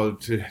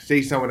 because to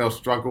see someone else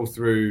struggle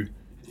through,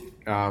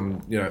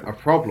 a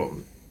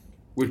problem,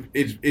 which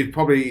is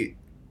probably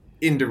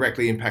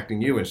indirectly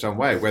impacting you in some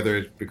way, whether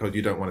it's because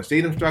you don't want to see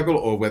them struggle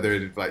or whether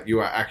it's like you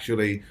are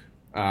actually,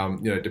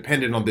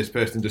 dependent on this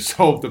person to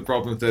solve the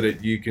problem so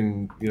that you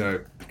can,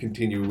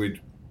 continue with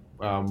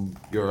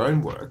your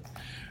own work.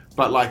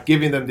 But like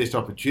giving them this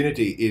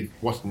opportunity is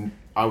what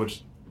I would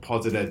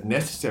posit as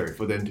necessary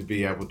for them to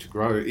be able to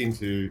grow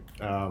into,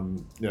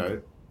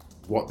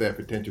 what their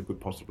potential could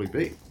possibly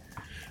be.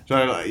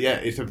 So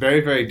it's a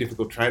very, very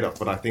difficult trade-off,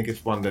 but I think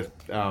it's one that's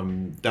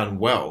done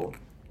well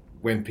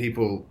when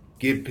people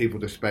give people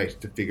the space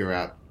to figure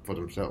out for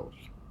themselves.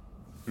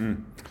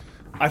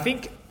 I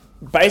think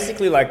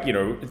basically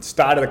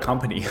start of the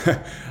company,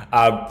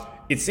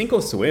 it's sink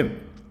or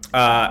swim.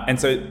 And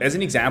so as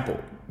an example,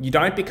 you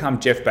don't become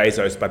Jeff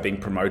Bezos by being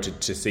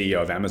promoted to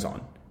CEO of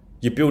Amazon.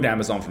 You build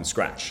Amazon from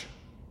scratch.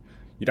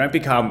 You don't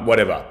become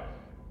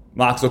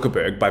Mark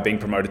Zuckerberg by being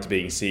promoted to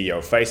being CEO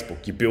of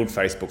Facebook. You build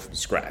Facebook from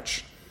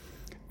scratch.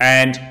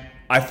 And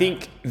I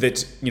think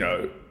that,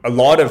 a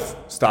lot of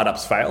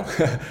startups fail.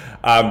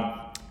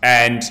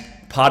 And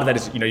part of that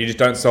is, you just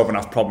don't solve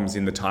enough problems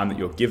in the time that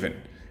you're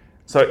given.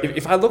 So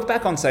if I look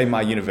back on, say,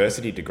 my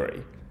university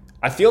degree,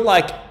 I feel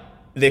like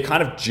they're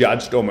kind of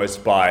judged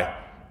almost by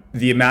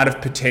the amount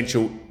of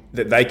potential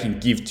that they can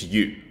give to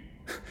you.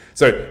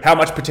 So how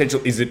much potential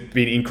is it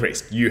being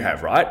increased? You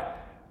have, right?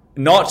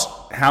 Not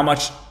how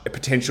much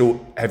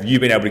potential have you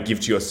been able to give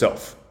to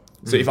yourself.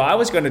 So if I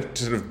was going to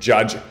sort of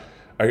judge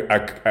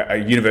a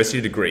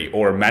university degree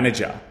or a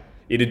manager,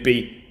 it'd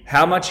be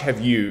how much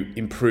have you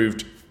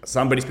improved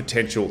somebody's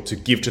potential to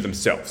give to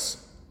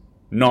themselves,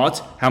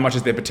 not how much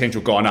has their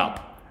potential gone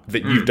up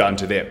that you've done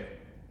to them.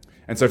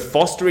 And so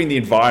fostering the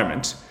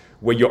environment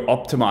where you're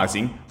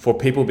optimizing for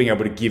people being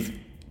able to give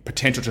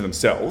potential to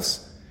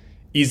themselves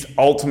is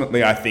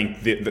ultimately, I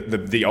think,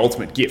 the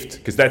ultimate gift,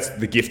 because that's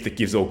the gift that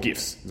gives all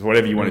gifts, is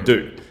whatever you want to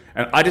do.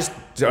 And I just,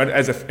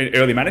 as an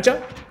early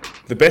manager,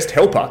 the best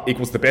helper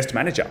equals the best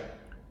manager.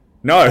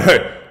 No,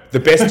 the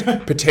best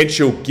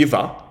potential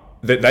giver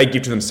that they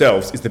give to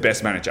themselves is the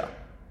best manager.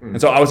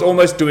 And so I was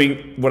almost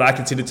doing what I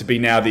consider to be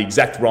now the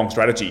exact wrong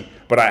strategy,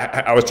 but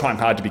I was trying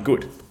hard to be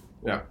good.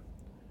 Yeah.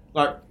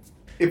 Like,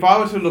 if I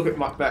was to look at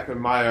back at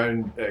my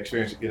own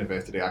experience at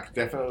university, I could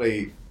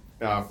definitely,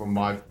 from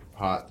my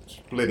part,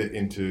 split it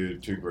into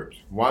two groups.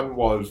 One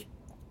was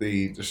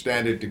the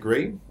standard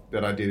degree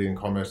that I did in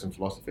commerce and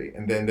philosophy,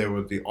 and then there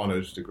was the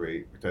honours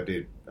degree, which I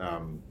did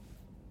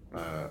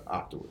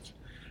afterwards.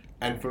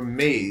 And for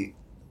me,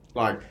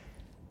 like,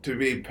 to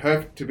be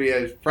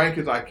as frank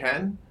as I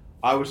can,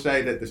 I would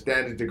say that the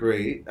standard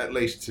degree, at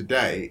least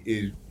today,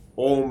 is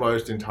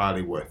almost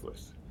entirely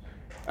worthless.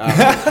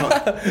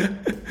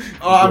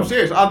 I'm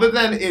serious. Other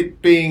than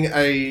it being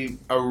a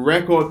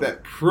record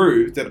that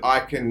proves that I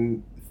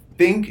can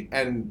think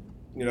and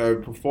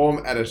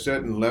perform at a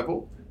certain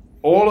level,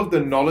 all of the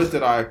knowledge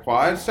that I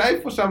acquired,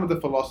 save for some of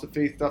the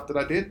philosophy stuff that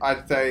I did,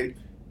 I'd say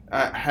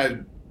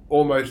had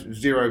almost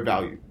zero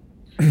value.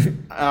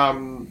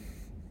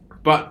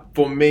 But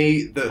for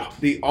me,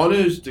 the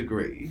honours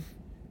degree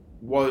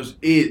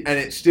and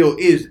it still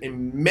is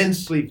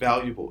immensely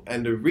valuable.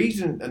 And the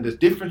reason and the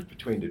difference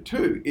between the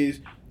two is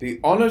the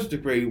honours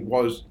degree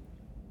was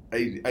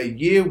a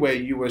year where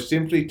you were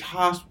simply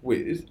tasked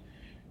with,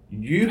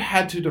 you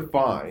had to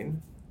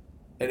define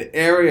an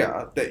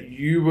area that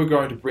you were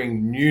going to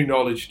bring new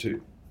knowledge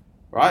to,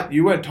 right?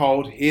 You weren't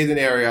told, here's an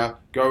area,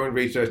 go and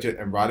research it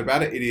and write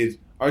about it. It is,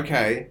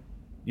 okay,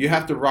 you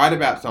have to write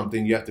about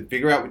something, you have to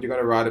figure out what you're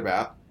going to write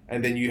about,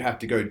 and then you have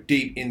to go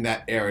deep in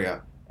that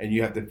area and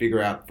you have to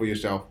figure out for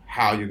yourself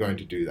how you're going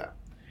to do that.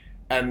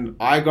 And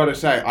I got to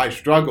say, I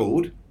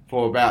struggled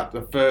for about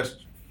the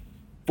first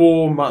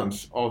 4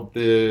 months of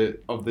the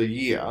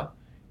year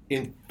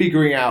in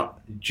figuring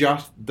out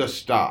just the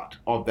start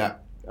of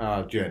that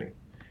journey,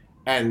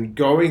 and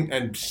going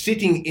and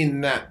sitting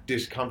in that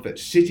discomfort,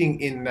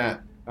 sitting in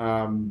that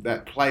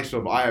that place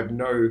of I have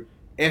no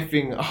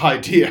effing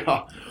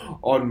idea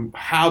on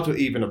how to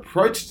even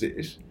approach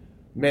this,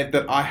 meant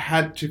that I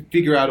had to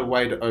figure out a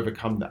way to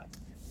overcome that,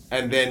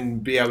 and then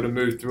be able to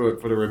move through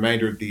it for the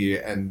remainder of the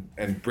year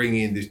and bring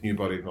in this new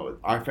body of knowledge.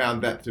 I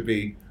found that to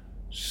be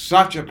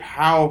such a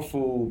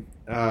powerful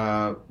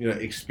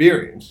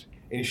experience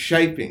in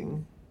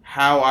shaping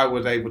how I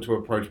was able to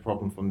approach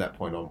problems from that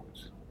point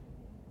onwards.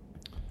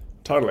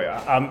 Totally.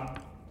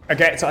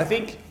 Okay, so I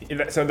think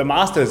the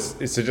masters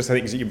is to just, I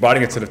think you're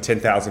writing a sort of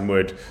 10,000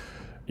 word,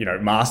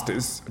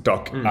 masters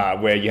doc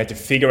where you had to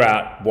figure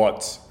out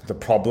what the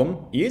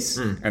problem is,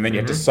 and then you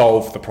had to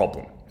solve the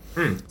problem.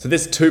 So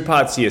there's two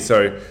parts here.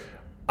 So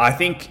I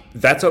think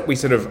that's what we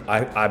sort of,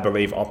 I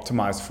believe,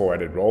 optimize for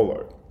at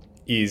Enrolo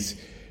is,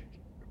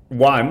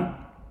 one,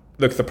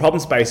 look, the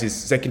problem space is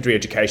secondary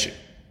education.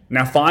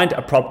 Now find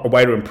a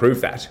way to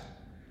improve that.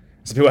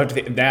 So people have to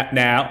think,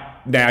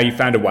 now you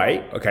found a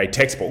way, okay,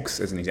 textbooks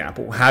as an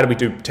example. How do we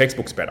do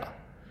textbooks better?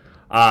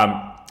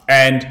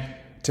 And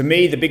to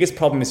me, the biggest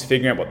problem is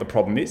figuring out what the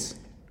problem is.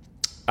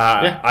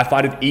 I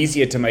find it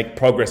easier to make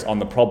progress on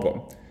the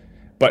problem,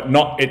 but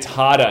it's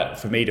harder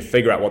for me to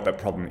figure out what that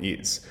problem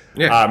is.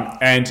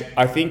 And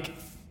I think,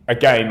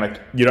 again,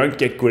 you don't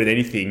get good at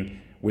anything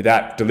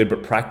without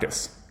deliberate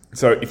practice.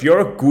 So if you're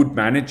a good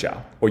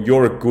manager or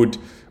you're a good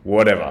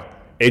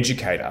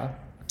educator,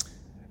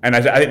 and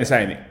I think the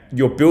same thing,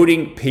 you're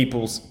building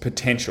people's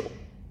potential,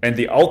 and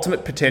the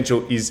ultimate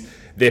potential is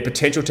their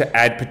potential to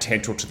add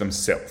potential to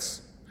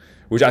themselves,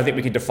 which I think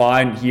we can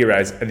define here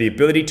as the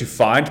ability to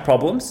find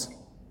problems,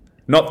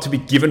 not to be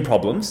given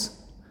problems,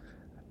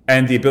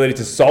 and the ability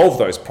to solve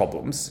those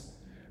problems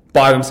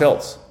by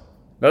themselves.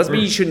 That doesn't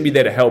mean you shouldn't be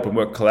there to help and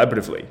work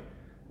collaboratively,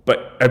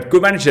 but a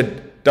good manager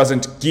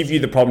doesn't give you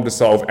the problem to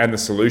solve and the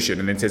solution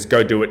and then says,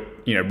 go do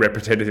it,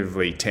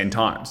 repetitively 10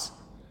 times.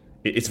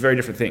 It's a very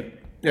different thing.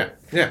 Yeah.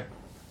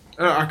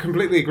 I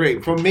completely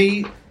agree. For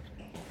me,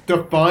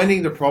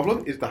 defining the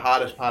problem is the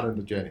hardest part of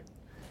the journey.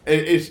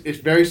 It's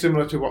very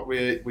similar to what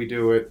we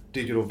do at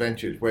Digital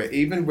Ventures, where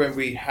even when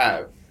we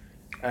have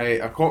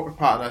a corporate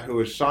partner who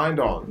is signed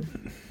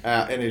on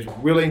and is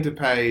willing to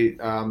pay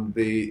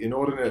the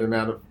inordinate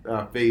amount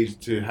of fees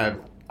to have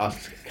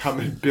us come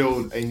and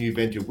build a new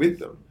venture with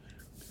them,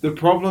 the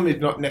problem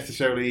is not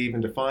necessarily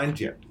even defined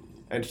yet.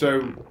 And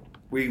so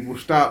we will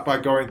start by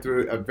going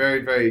through a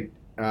very, very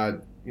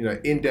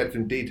in-depth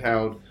and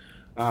detailed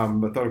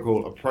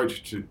methodical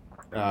approach to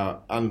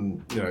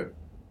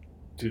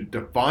to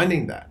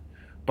defining that.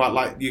 But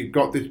like you've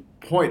got this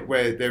point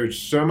where there is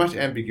so much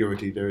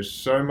ambiguity, there is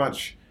so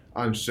much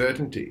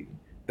uncertainty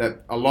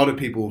that a lot of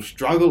people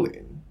struggle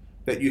in,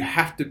 that you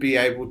have to be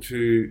able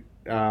to,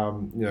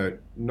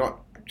 not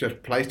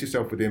just place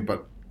yourself within,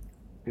 but,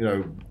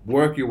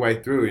 work your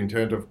way through in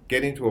terms of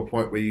getting to a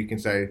point where you can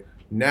say,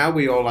 now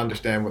we all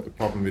understand what the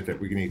problem is that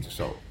we need to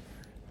solve.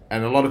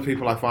 And a lot of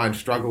people I find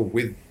struggle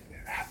with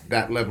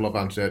that level of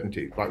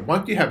uncertainty. Like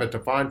once you have a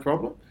defined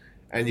problem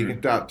and you can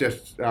start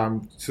just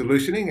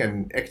solutioning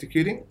and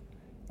executing,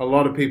 a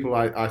lot of people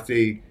I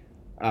see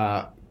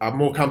are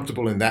more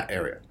comfortable in that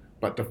area.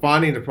 But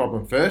defining the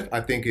problem first,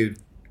 I think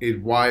is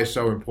why it's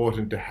so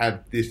important to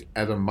have this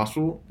as a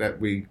muscle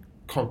that we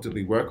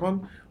constantly work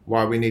on,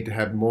 why we need to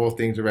have more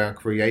things around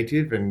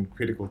creative and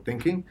critical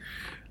thinking,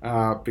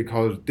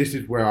 because this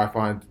is where I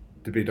find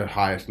to be the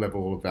highest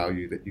level of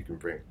value that you can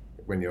bring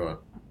when you're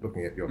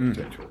looking at your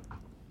potential.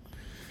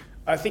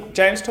 I think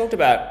James talked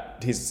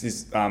about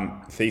his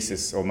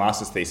thesis or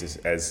master's thesis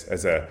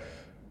as a,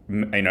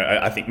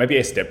 I think maybe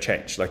a step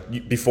change.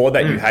 Like before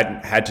that, you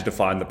hadn't had to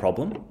define the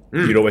problem.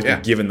 You'd always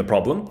been given the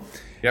problem.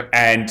 Yep.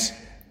 And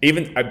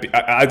even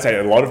I'd say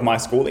a lot of my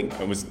schooling,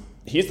 it was,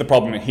 here's the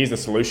problem and here's the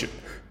solution.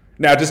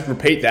 Now just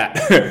repeat that.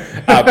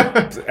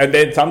 And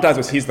then sometimes it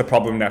was, here's the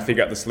problem, now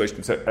figure out the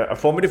solution. So a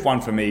formative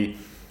one for me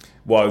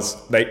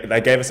was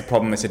they gave us a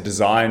problem. They said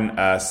design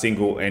a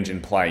single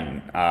engine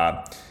plane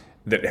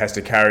that has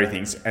to carry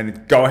things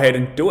and go ahead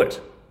and do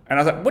it. And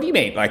I was like, what do you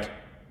mean? Like,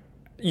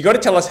 you got to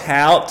tell us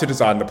how to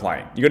design the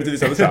plane. You got to do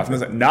this other stuff. And I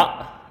was like,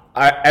 nah.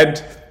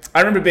 And I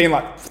remember being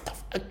like, what the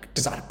fuck,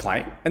 design a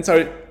plane? And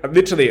so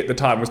literally at the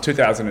time, it was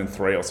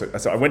 2003 or so.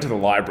 So I went to the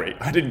library.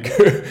 I didn't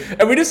go.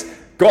 And we just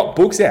got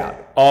books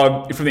out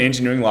from the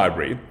engineering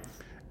library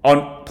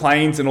on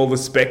planes and all the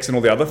specs and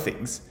all the other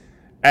things.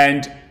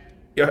 And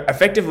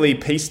effectively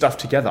piece stuff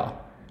together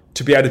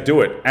to be able to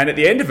do it. And at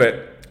the end of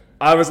it,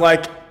 I was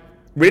like,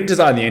 we didn't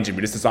design the engine,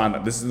 we just designed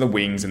that this is the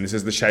wings and this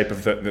is the shape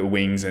of the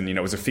wings, and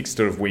it was a fixed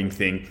sort of wing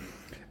thing.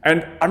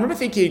 And I remember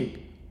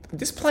thinking,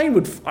 this plane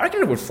I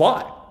reckon it would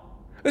fly.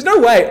 There's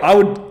no way I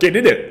would get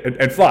in it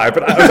and fly,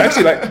 but I was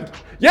actually like,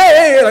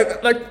 yeah,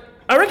 like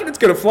I reckon it's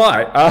gonna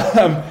fly.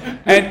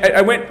 And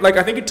I went, like,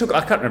 I think it took,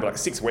 I can't remember, like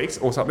 6 weeks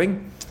or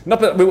something.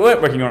 Not that we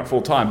weren't working on it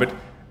full time, but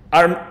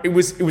it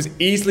was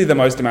easily the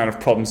most amount of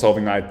problem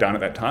solving I had done at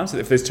that time. So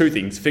if there's two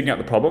things, figuring out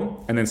the problem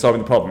and then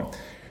solving the problem.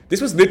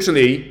 This was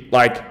literally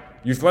like,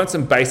 you've learned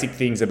some basic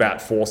things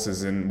about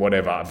forces and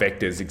whatever,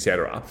 vectors,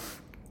 etc.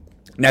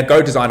 Now go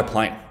design a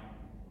plane.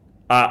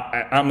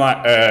 I'm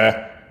like,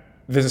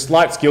 there's a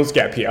slight skills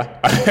gap here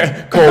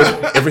called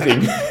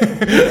everything.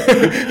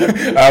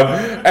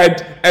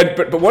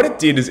 But what it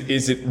did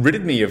is it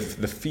ridded me of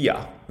the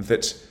fear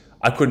that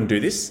I couldn't do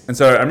this. And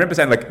so I remember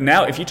saying, like,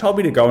 now if you told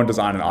me to go and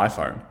design an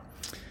iPhone,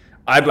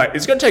 I'd like,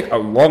 it's going to take a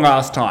long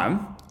ass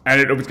time. And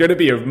it was going to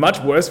be a much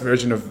worse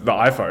version of the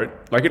iPhone.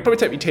 Like, it'd probably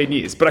take me 10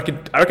 years, but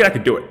I reckon I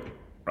could do it,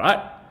 right?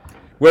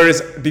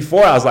 Whereas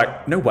before I was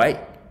like, no way,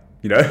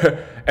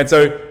 And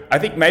so I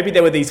think maybe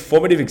there were these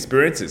formative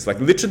experiences, like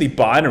literally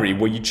binary,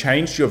 where you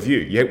changed your view.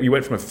 You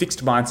went from a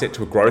fixed mindset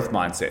to a growth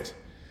mindset.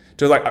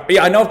 To like,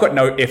 yeah, I know I've got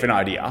no effing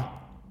idea,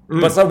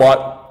 but so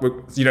what?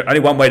 Only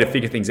one way to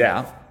figure things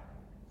out.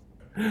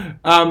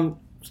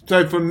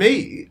 So for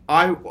me,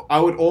 I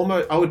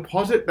would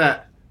posit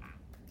that,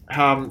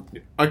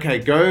 okay,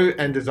 go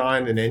and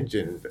design an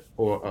engine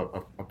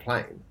or a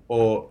plane,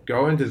 or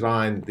go and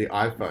design the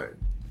iPhone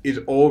is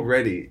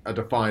already a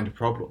defined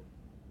problem.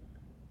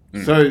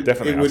 So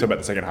definitely, I'll talk about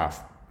the second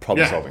half,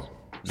 problem solving.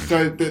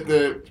 So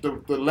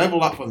the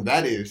level up from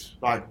that is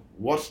like,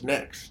 what's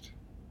next?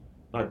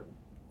 Like,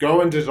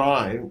 go and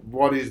design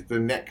what is the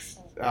next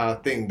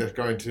thing that's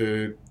going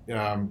to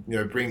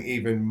bring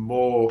even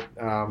more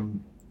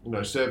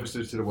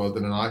services to the world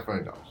than an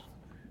iPhone does.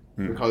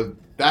 Because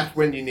that's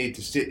when you need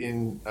to sit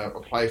in a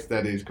place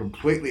that is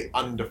completely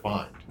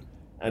undefined.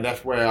 And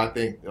that's where I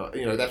think,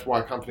 that's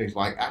why companies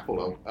like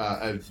Apple are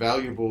as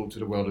valuable to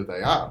the world as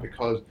they are,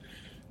 because,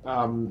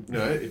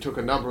 it took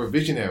a number of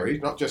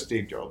visionaries, not just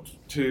Steve Jobs,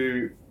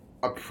 to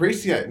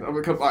appreciate.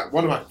 Because, like,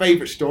 one of my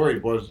favorite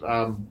stories was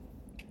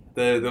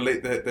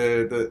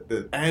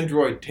the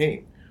Android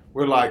team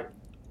were like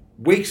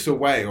weeks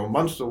away or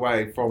months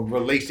away from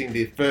releasing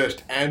the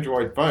first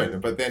Android phone.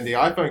 But then the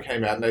iPhone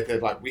came out and they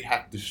said, like, we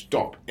have to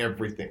stop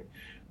everything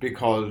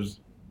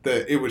because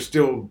it was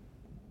still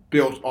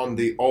built on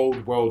the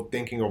old world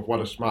thinking of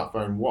what a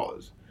smartphone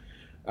was.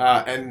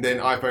 And then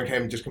iPhone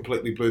came and just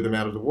completely blew them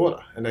out of the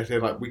water. And they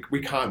said, like, we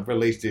can't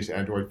release this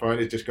Android phone.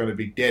 It's just going to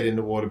be dead in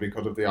the water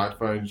because of the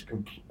iPhone's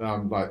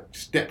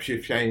step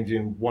shift change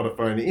in what a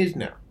phone is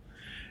now.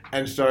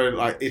 And so,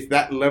 like, it's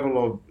that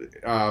level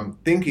of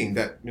thinking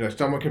that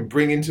someone can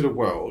bring into the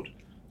world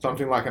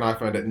something like an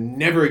iPhone that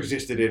never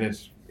existed in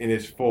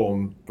its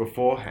form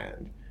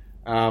beforehand,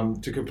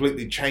 to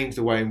completely change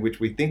the way in which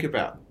we think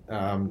about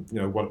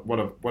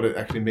what it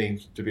actually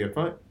means to be a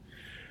phone.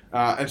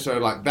 And so,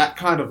 like, that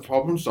kind of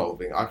problem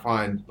solving, I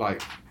find,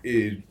 like,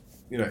 is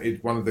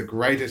it's one of the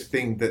greatest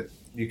things that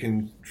you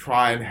can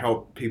try and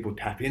help people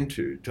tap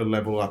into to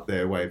level up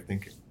their way of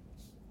thinking.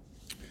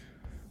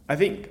 I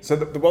think so.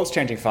 The world's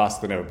changing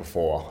faster than ever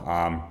before.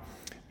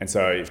 And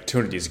so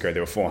 200 years ago,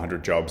 there were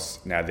 400 jobs.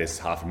 Now there's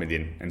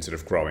 500,000 and sort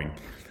of growing.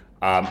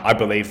 I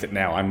believe that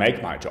now I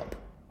make my job.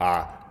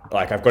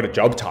 Like I've got a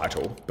job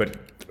title, but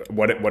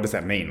what does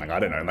that mean? Like, I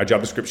don't know. My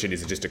job description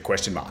is just a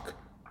question mark.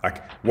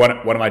 Like, what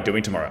am I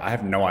doing tomorrow? I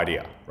have no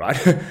idea, right?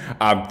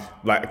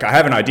 Like, I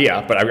have an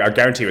idea, but I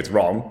guarantee you it's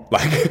wrong.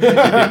 Like,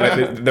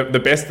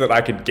 the best that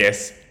I could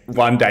guess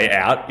one day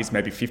out is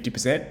maybe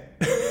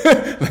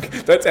 50%.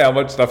 Like, that's how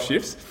much stuff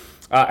shifts.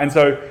 And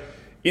so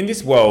in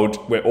this world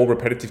where all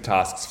repetitive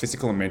tasks,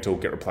 physical and mental,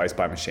 get replaced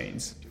by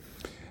machines,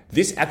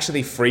 this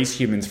actually frees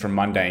humans from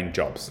mundane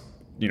jobs,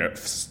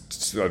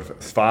 sort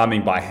of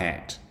farming by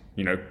hand,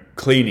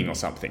 cleaning or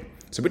something.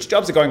 So which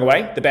jobs are going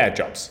away? The bad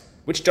jobs.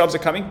 Which jobs are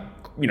coming?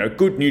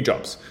 Good new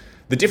jobs.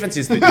 The difference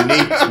is that you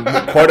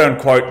need quote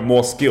unquote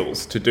more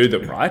skills to do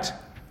them, right?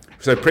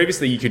 So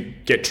previously you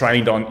could get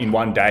trained on in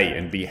one day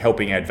and be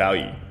helping add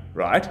value,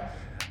 right?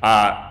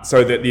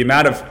 So that the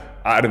amount of,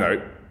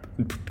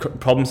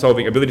 problem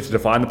solving, ability to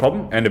define the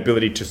problem and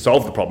ability to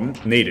solve the problem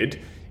needed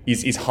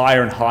is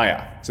higher and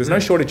higher. So there's no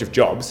shortage of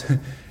jobs.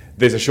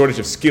 There's a shortage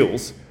of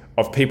skills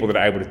of people that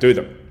are able to do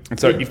them. And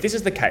so if this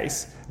is the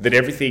case, that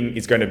everything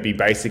is going to be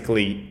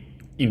basically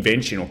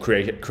invention or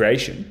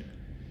creation,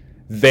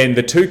 then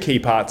the two key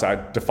parts are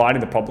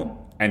defining the problem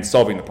and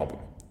solving the problem.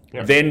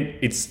 Yep. Then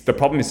the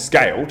problem is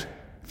scaled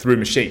through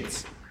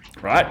machines,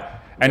 right?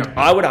 And yep.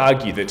 I would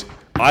argue that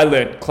I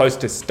learned close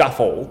to stuff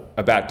all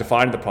about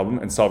defining the problem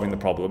and solving the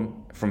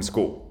problem from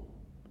school.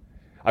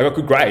 I got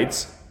good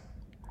grades,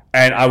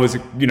 and I was,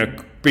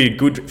 being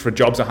good for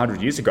jobs 100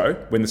 years ago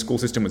when the school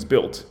system was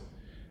built.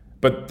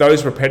 But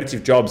those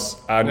repetitive jobs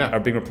are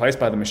being replaced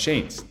by the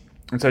machines.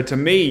 And so to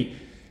me,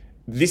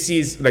 this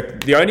is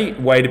like the only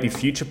way to be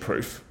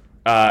future-proof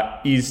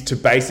is to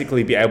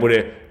basically be able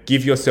to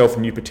give yourself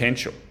new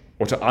potential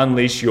or to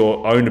unleash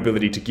your own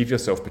ability to give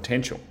yourself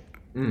potential.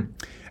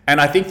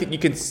 And I think that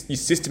you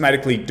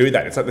systematically do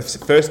that. It's like the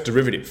first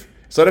derivative.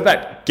 It's not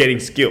about getting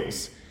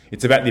skills.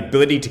 It's about the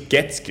ability to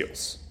get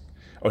skills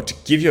or to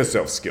give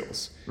yourself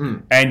skills.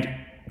 And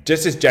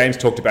just as James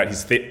talked about,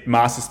 his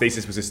master's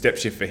thesis was a step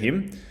shift for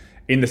him.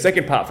 In the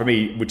second part for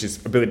me, which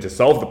is ability to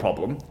solve the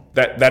problem,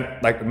 that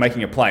like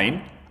making a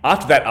plane,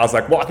 after that, I was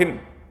like, well, I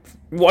can,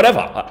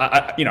 whatever,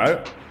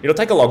 it'll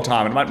take a long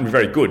time and it might be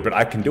very good, but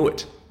I can do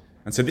it.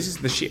 And so this is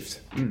the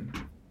shift.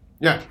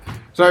 Yeah.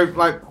 So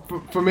like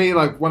for me,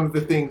 like one of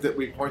the things that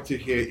we point to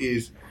here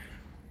is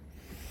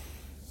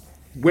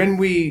when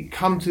we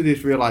come to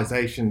this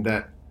realization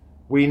that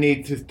we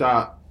need to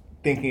start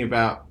thinking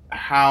about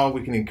how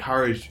we can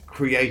encourage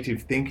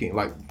creative thinking.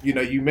 Like,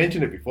 you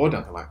mentioned it before,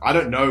 Duncan, like, I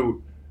don't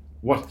know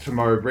what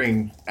tomorrow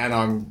brings, and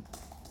I'm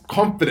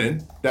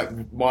confident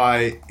that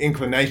my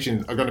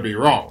inclinations are going to be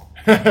wrong.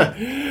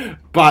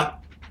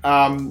 But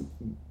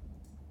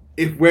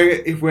if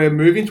we're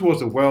moving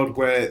towards a world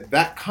where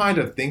that kind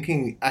of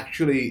thinking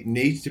actually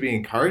needs to be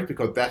encouraged,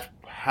 because that's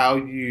how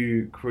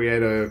you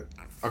create a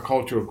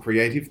culture of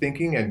creative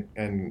thinking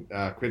and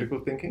critical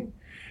thinking,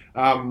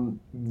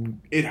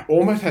 it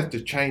almost has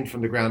to change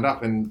from the ground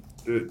up. And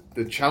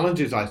the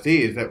challenges I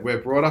see is that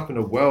we're brought up in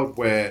a world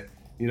where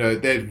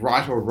there's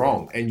right or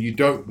wrong, and you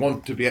don't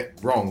want to be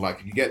wrong. Like,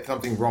 if you get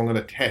something wrong on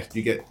a test,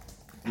 you get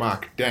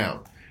marked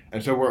down.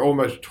 And so we're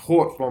almost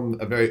taught from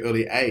a very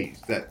early age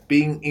that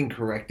being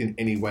incorrect in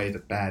any way is a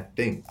bad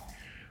thing.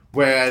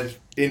 Whereas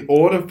in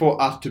order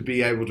for us to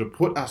be able to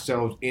put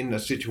ourselves in a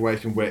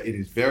situation where it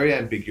is very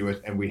ambiguous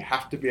and we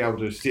have to be able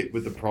to sit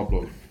with the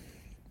problem,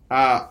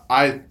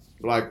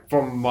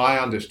 from my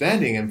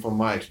understanding and from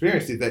my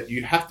experience, is that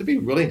you have to be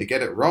willing to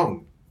get it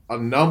wrong a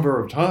number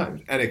of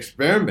times and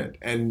experiment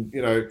and,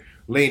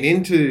 lean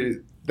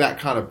into that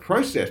kind of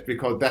process,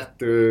 because that's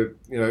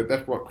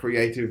that's what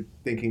creative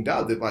thinking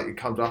does. It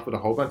comes up with a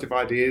whole bunch of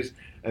ideas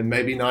and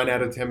maybe 9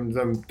 out of 10 of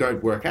them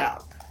don't work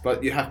out,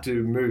 but you have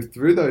to move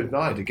through those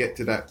 9 to get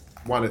to that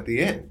one at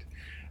the end.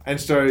 And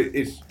so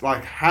it's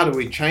like, how do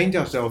we change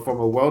ourselves from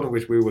a world in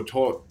which we were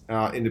taught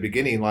in the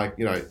beginning, like,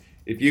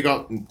 if you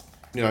got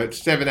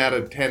 7 out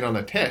of 10 on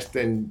a test,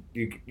 then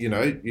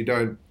you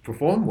don't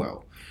perform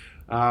well,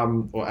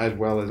 or as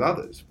well as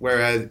others.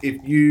 Whereas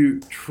if you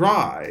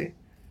try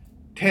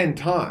 10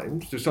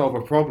 times to solve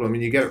a problem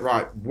and you get it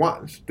right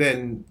once,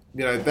 then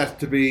that's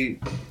to be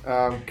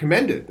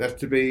commended. That's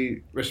to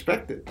be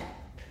respected.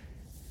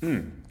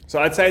 So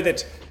I'd say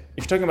that if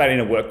you're talking about in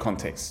a work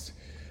context,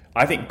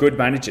 I think good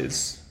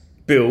managers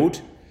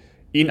build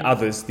in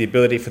others the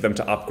ability for them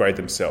to upgrade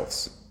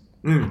themselves.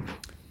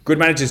 Good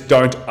managers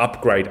don't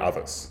upgrade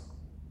others.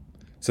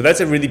 So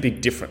that's a really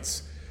big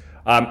difference.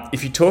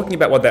 If you're talking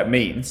about what that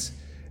means,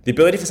 the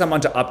ability for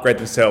someone to upgrade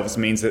themselves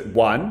means that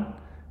 1,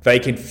 they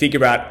can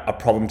figure out a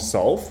problem to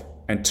solve,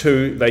 and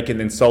 2, they can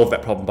then solve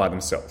that problem by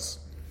themselves.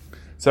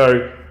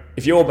 So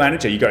if you're a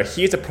manager, you go,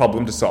 here's a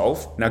problem to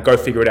solve, now go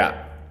figure it out.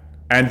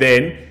 And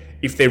then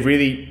if they're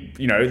really,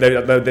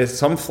 there's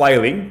some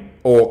flailing,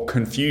 or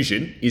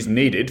confusion is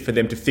needed for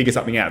them to figure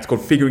something out. It's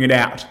called figuring it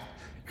out.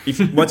 If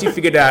once you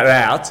figured that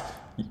out,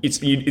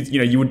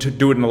 you would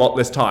do it in a lot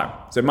less time.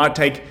 So it might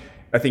take,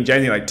 I think,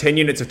 James, like 10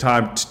 units of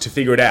time to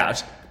figure it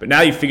out. But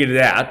now you've figured it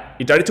out.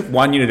 It only took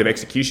 1 unit of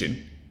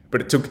execution,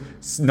 but it took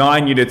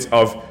 9 units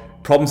of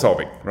problem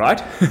solving, right?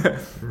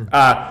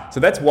 So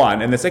that's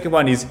one. And the second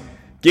one is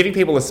giving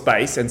people a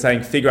space and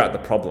saying, figure out the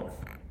problem.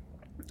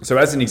 So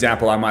as an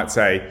example, I might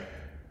say,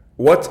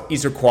 what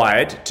is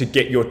required to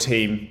get your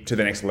team to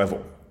the next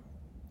level?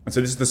 And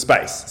so this is the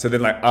space. So they're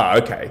like,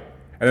 okay.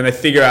 And then they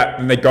figure out,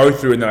 and they go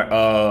through and they're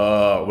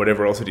like,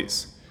 whatever else it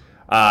is.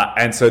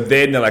 And so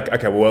then they're like,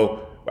 okay,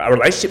 well, our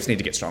relationships need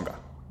to get stronger.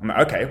 I'm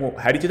like, okay, well,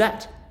 how do you do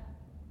that?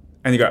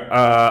 And you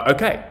go,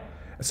 okay.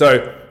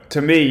 So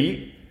to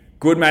me,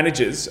 good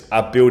managers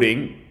are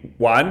building,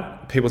 1,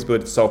 people's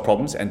ability to solve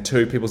problems, and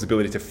 2, people's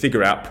ability to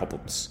figure out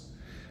problems.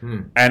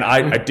 And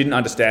I didn't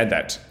understand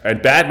that.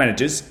 And bad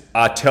managers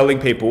are telling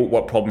people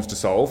what problems to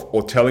solve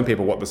or telling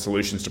people what the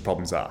solutions to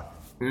problems are.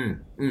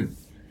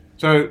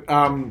 So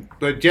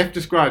Jeff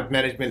described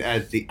management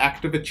as the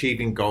act of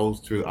achieving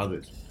goals through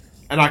others.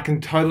 And I can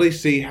totally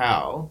see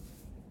how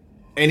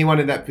anyone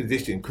in that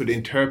position could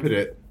interpret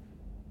it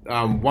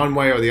one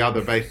way or the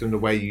other based on the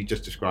way you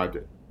just described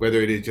it.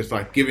 Whether it is just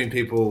like giving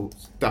people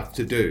stuff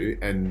to do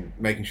and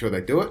making sure they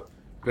do it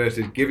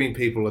versus giving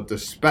people the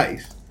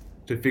space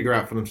to figure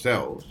out for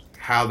themselves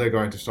how they're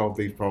going to solve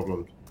these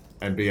problems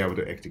and be able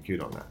to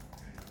execute on that.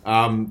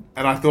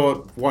 And I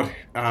thought what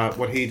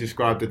he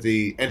described as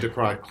the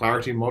enterprise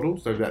clarity model,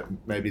 so that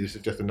maybe this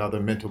is just another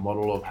mental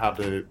model of how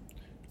to,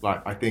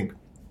 I think,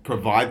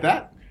 provide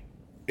that,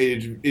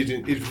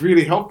 is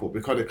really helpful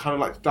because it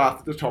kind of starts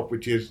at the top,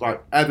 which is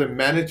as a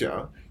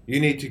manager, you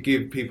need to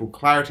give people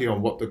clarity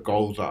on what the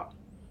goals are,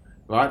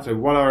 right? So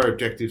what are our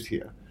objectives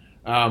here?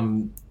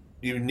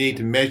 You need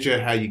to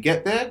measure how you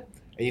get there,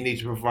 and you need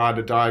to provide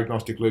a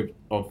diagnostic loop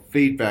of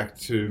feedback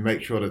to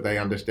make sure that they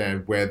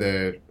understand where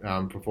they're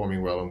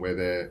performing well and where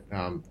they're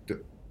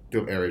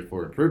still areas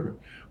for improvement.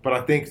 But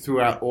I think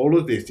throughout all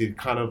of this is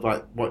kind of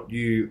like what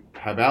you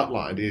have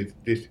outlined is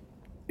this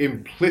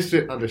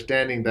implicit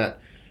understanding that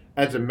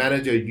as a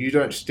manager, you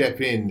don't step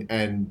in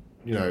and,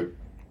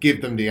 give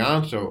them the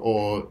answer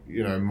or,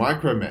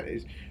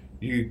 micromanage.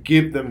 You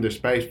give them the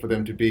space for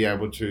them to be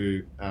able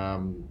to,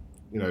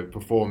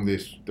 perform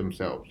this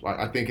themselves.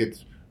 I think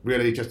it's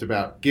really just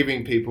about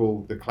giving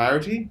people the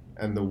clarity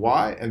and the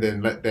why, and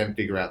then let them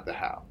figure out the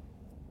how.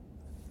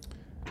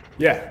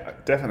 Yeah,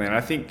 definitely. And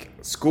I think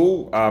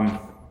school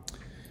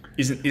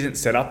isn't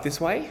set up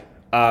this way.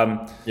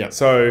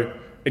 So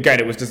again,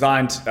 it was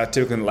designed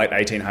typically in the late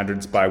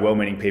 1800s by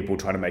well-meaning people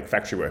trying to make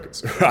factory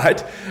workers,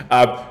 right?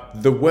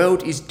 The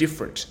world is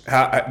different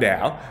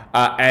now.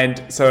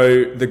 And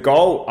so the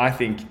goal, I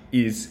think,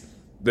 is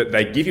that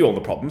they give you all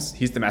the problems.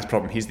 Here's the maths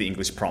problem. Here's the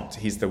English prompt.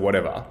 Here's the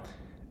whatever.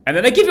 And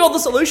then they give you all the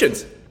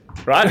solutions,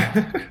 right?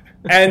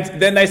 And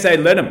then they say,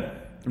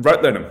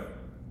 rote learn them.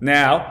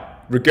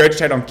 Now,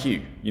 regurgitate on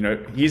cue.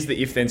 Here's the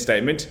if-then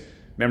statement.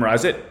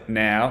 Memorize it.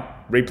 Now,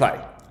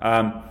 replay.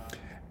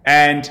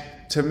 And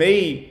to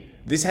me,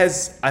 this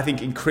has, I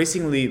think,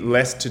 increasingly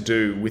less to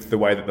do with the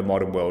way that the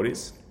modern world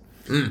is.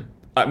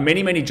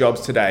 Many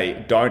jobs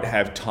today don't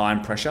have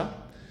time pressure.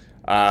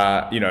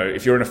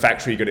 If you're in a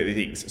factory, you've got to do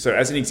things. So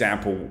as an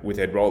example, with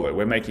Ed Rollo,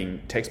 we're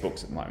making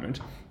textbooks at the moment.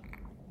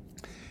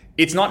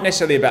 It's not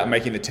necessarily about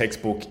making the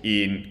textbook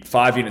in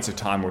 5 units of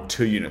time or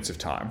 2 units of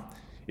time.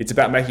 It's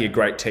about making a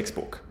great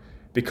textbook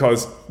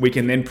because we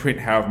can then print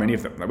however many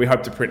of them. We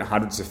hope to print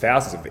hundreds of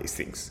thousands of these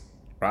things,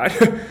 right?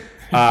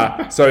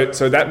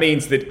 So that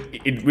means that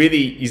it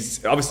really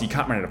is, obviously you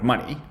can't run out of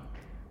money,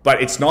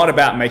 but it's not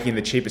about making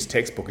the cheapest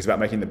textbook, it's about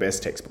making the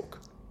best textbook.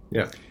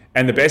 Yeah.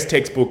 And the best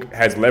textbook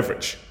has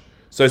leverage.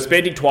 So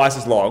spending twice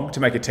as long to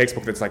make a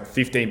textbook that's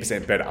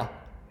 15% better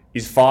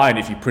is fine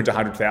if you print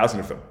 100,000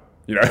 of them.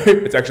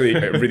 It's actually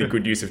a really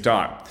good use of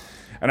time.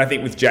 And I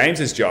think with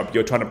James's job,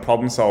 you're trying to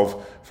problem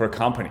solve for a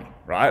company,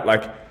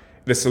 right?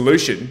 The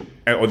solution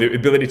or the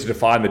ability to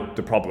define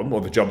the problem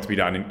or the job to be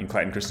done in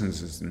Clayton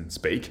Christensen's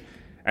speak,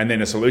 and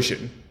then a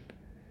solution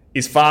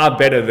is far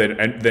better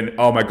than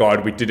oh my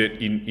God, we did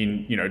it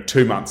in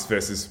 2 months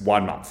versus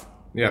 1 month.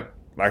 Yeah.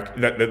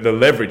 The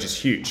leverage is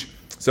huge.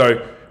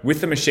 So with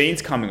the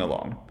machines coming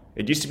along,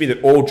 it used to be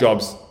that all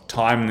jobs,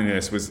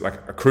 timeliness was a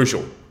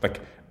crucial,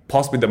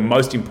 possibly the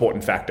most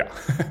important factor.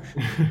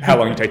 How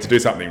long you take to do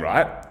something,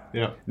 right?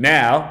 Yeah.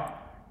 Now,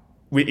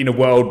 we're in a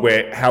world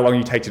where how long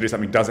you take to do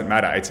something doesn't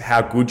matter. It's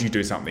how good you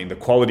do something. The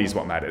quality is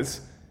what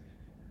matters.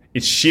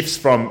 It shifts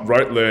from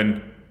rote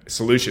learn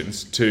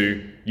solutions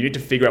to you need to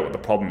figure out what the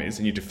problem is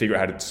and you need to figure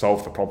out how to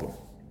solve the problem.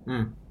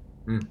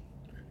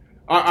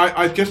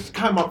 I just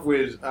came up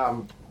with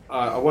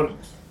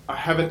I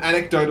have an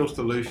anecdotal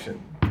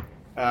solution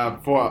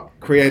for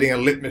creating a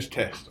litmus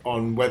test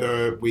on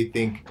whether we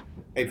think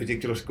a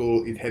particular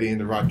school is heading in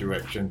the right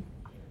direction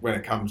when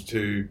it comes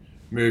to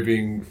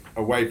moving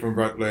away from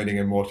rote learning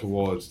and more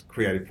towards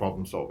creative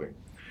problem solving.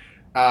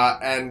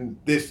 And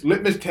this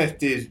litmus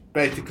test is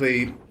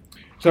basically,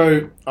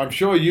 so I'm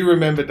sure you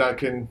remember,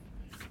 Duncan,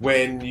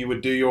 when you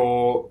would do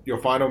your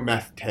final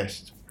math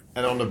test,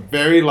 and on the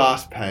very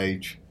last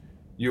page,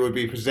 you would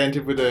be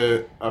presented with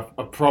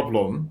a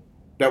problem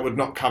that was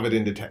not covered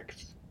in the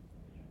text.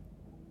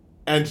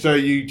 And so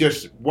you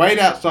just wait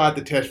outside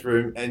the test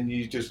room and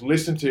you just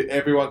listen to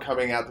everyone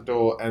coming out the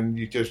door, and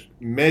you just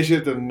measure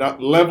the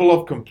level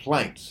of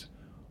complaints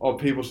of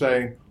people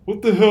saying,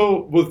 what the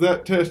hell was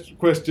that test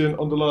question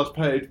on the last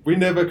page? We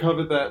never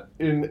covered that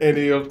in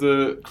any of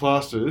the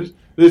classes.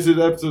 This is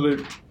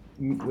absolute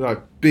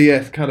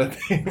BS kind of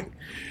thing.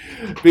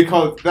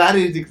 Because that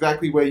is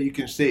exactly where you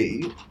can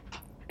see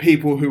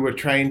people who were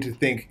trained to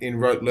think in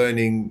rote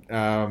learning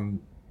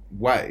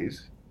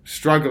ways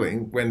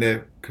struggling when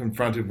they're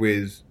confronted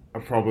with a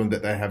problem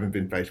that they haven't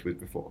been faced with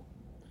before.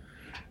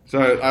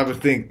 So I would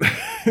think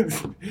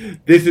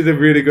this is a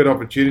really good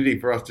opportunity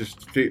for us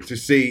to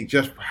see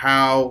just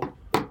how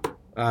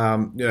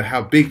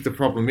how big the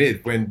problem is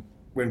when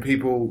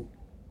people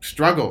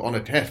struggle on a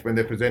test, when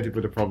they're presented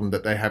with a problem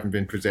that they haven't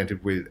been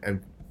presented with,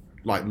 and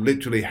like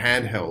literally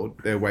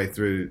handheld their way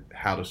through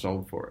how to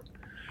solve for it.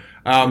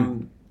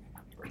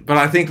 But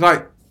I think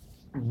like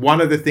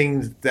one of the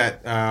things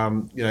that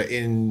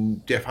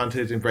in Jeff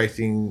Hunter's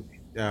Embracing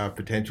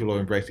Potential or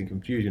Embracing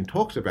Confusion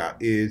talks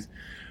about is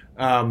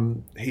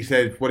he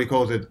said what he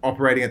calls it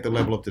operating at the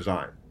level of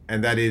design.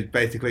 And that is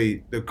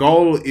basically the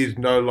goal is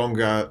no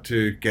longer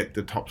to get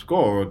the top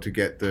score or to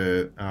get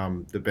the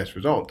best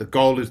result. The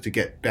goal is to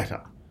get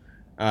better.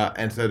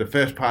 And so the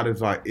first part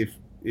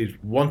is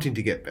wanting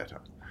to get better.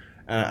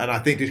 And I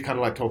think this kind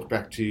of like talks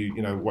back to,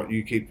 what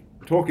you keep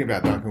talking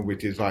about, Duncan,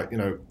 which is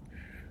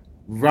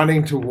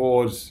running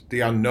towards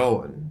the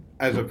unknown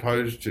as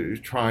opposed to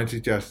trying to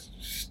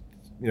just,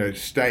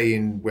 stay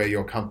in where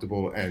you're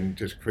comfortable and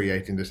just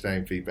creating the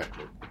same feedback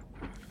loop.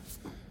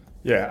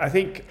 Yeah, I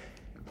think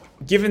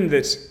given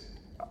that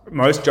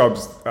most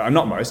jobs,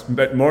 not most,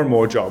 but more and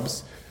more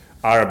jobs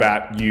are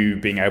about you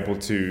being able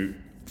to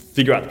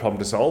figure out the problem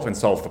to solve and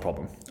solve the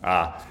problem.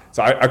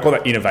 So I call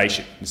that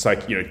innovation. It's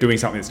like, doing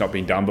something that's not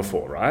been done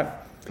before, right?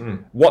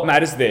 What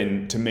matters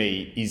then to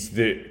me is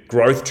the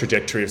growth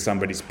trajectory of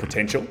somebody's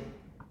potential,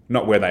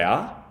 not where they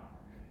are.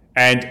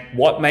 And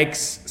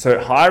so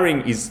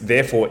hiring is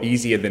therefore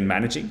easier than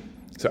managing.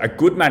 So a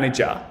good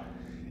manager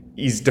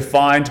is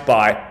defined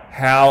by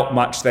how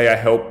much they are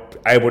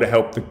able to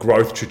help the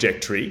growth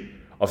trajectory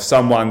of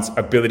someone's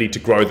ability to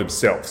grow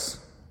themselves.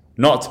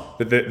 Not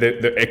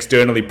the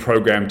externally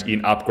programmed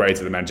in upgrades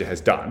that the manager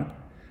has done,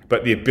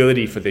 but the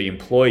ability for the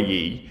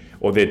employee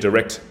or their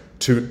direct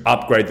to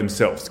upgrade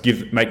themselves,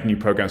 make new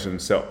programs for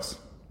themselves.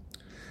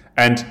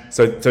 And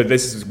so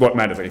this is what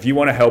matters. Like if you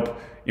want to help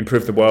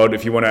improve the world,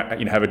 if you want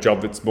to have a job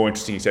that's more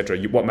interesting,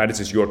 etc., what matters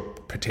is your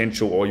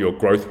potential or your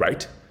growth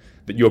rate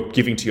that you're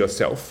giving to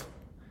yourself.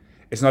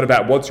 It's not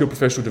about what's your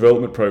professional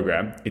development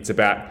program. It's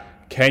about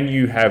can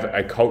you have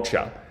a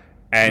culture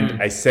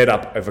and a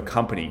setup of a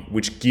company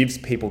which gives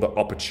people the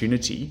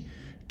opportunity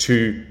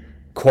to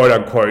quote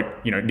unquote,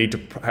 need to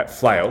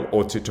flail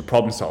or to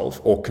problem solve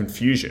or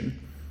confusion,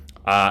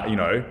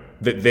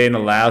 that then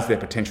allows their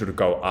potential to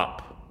go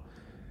up.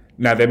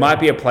 Now, there might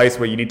be a place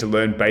where you need to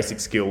learn basic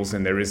skills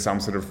and there is some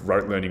sort of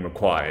rote learning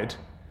required,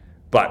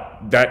 but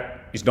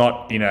that is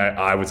not in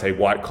I would say,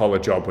 white collar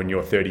job when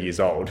you're 30 years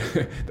old.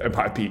 That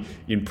might be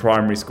in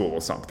primary school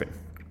or something.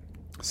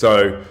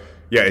 So,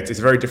 yeah, it's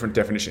a very different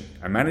definition.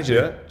 A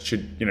manager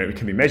should, it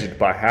can be measured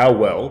by how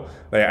well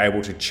they are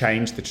able to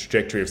change the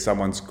trajectory of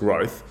someone's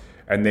growth,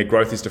 and their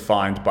growth is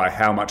defined by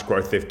how much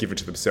growth they've given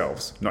to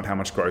themselves, not how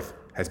much growth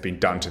has been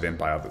done to them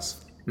by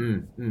others.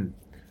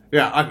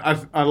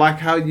 Yeah, I like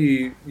how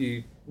you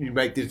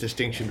make this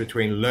distinction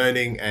between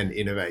learning and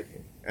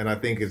innovating, and I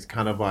think it's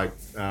kind of like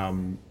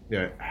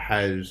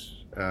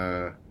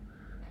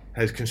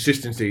has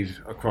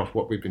consistencies across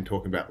what we've been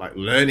talking about. Like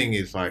learning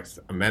is like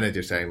a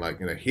manager saying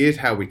here's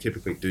how we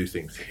typically do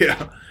things here.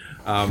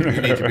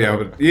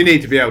 You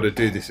need to be able to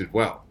do this as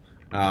well.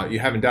 You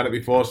haven't done it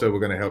before, so we're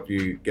going to help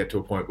you get to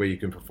a point where you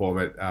can perform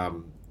it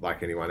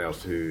like anyone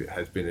else who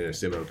has been in a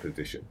similar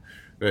position.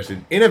 Versus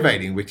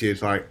innovating, which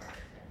is like,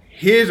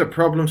 here's a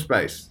problem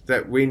space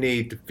that we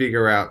need to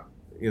figure out,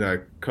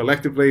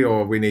 collectively,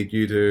 or we need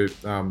you to,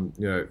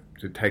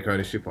 to take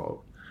ownership of.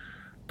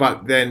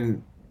 But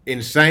then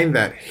in saying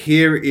that,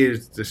 here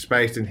is the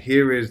space and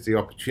here is the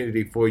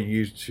opportunity for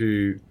you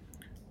to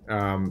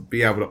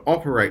be able to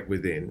operate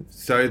within,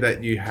 so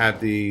that you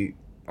have the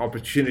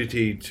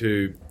opportunity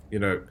to,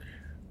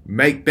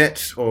 make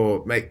bets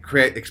or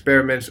create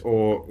experiments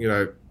or,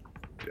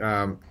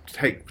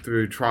 take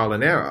through trial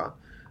and error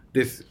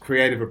this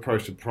creative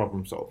approach to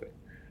problem solving.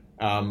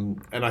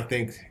 And I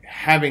think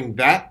having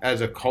that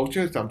as a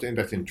culture, something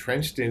that's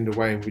entrenched in the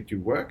way in which you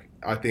work,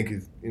 I think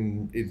is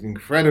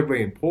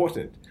incredibly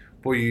important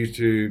for you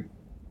to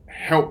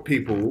help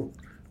people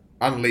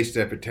unleash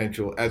their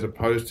potential, as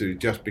opposed to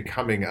just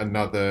becoming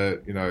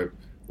another,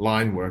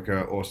 line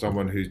worker or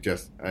someone who's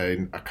just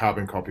a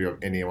carbon copy of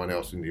anyone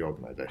else in the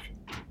organization.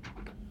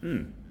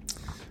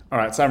 All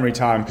right, summary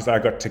time, because I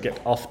got to get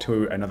off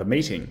to another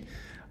meeting.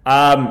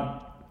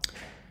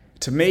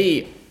 To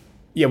me,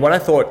 what I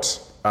thought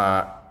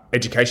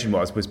education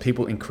was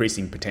people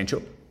increasing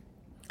potential.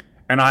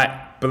 And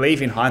I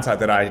believe in hindsight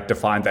that I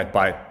defined that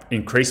by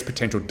increased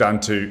potential done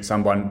to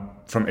someone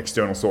from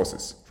external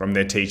sources, from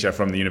their teacher,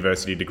 from the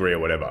university degree or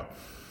whatever.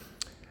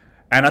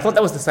 And I thought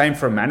that was the same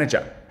for a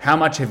manager. How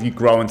much have you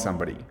grown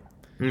somebody?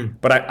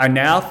 But I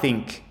now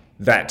think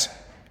that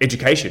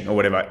education or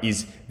whatever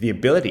is the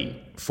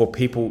ability for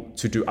people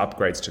to do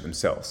upgrades to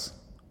themselves.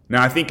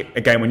 Now, I think,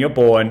 again, when you're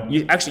born,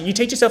 you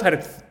teach yourself how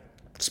to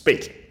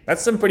speak.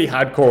 That's some pretty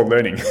hardcore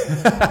learning,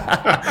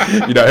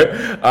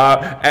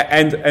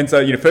 and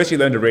so, first you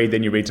learn to read,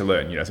 then you read to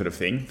learn, sort of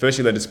thing. First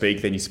you learn to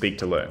speak, then you speak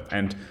to learn.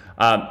 And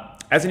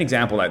as an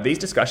example, like these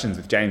discussions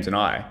with James and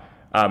I,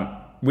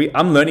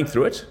 I'm learning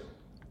through it.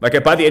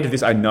 Like by the end of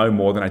this, I know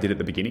more than I did at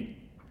the beginning.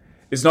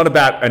 It's not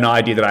about an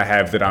idea that I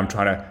have that I'm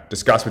trying to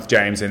discuss with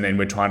James and then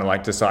we're trying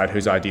to decide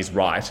whose idea is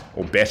right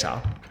or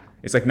better.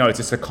 It's no, it's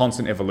just a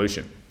constant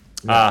evolution.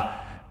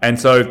 Yeah. And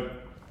so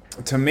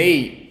to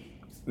me,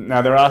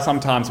 now there are some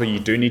times where you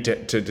do need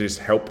to just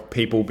help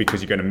people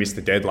because you're going to miss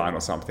the deadline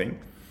or something.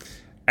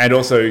 And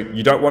also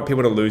you don't want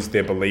people to lose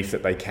their belief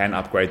that they can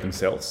upgrade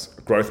themselves.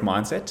 Growth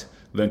mindset,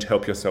 learn to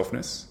help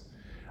yourselfness.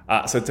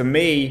 So to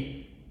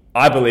me,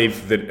 I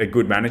believe that a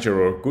good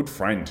manager or a good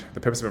friend, the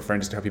purpose of a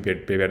friend is to help you be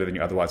better than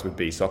you otherwise would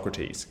be,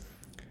 Socrates,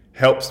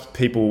 helps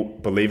people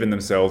believe in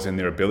themselves and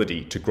their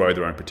ability to grow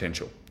their own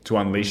potential, to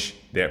unleash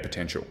their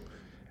potential.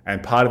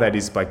 And part of that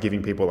is by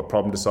giving people a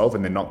problem to solve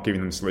and then not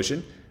giving them a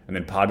solution. And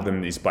then part of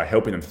them is by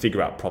helping them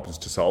figure out problems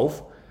to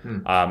solve.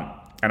 And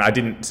I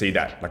didn't see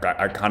that.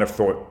 I kind of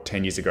thought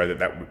 10 years ago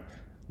that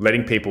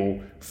letting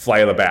people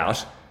flail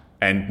about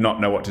and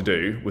not know what to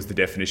do was the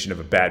definition of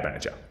a bad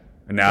manager.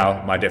 And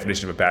now my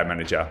definition of a bad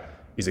manager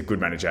is a good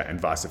manager and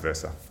vice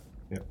versa.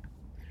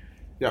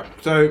 Yeah.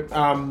 So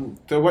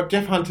what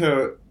Jeff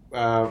Hunter,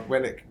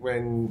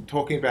 when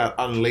talking about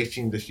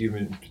unleashing this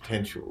human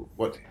potential,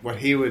 what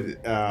he would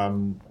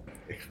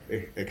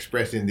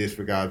express in this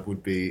regard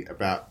would be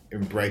about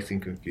embracing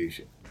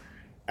confusion.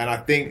 And I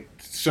think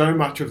so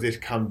much of this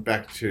comes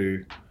back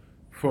to,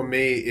 for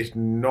me, it's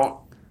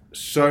not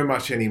so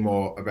much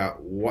anymore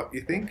about what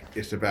you think,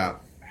 it's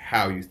about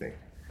how you think.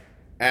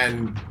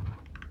 And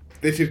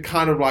this is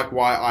kind of like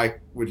why I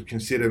would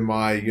consider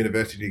my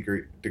university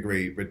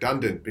degree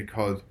redundant,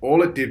 because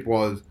all it did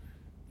was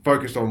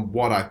focus on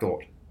what I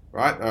thought,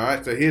 right? All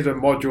right, so here's a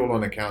module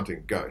on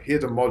accounting, go.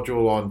 Here's a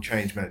module on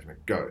change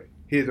management, go.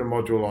 Here's a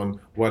module on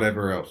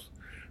whatever else.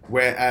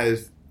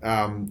 Whereas,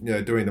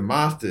 doing the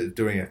master's,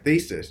 doing a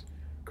thesis,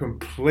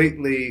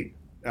 completely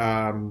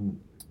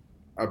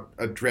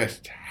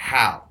addressed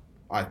how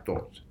I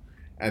thought.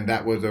 And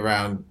that was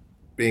around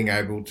being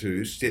able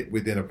to sit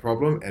within a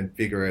problem and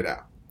figure it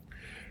out.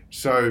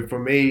 So for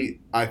me,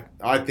 I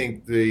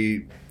think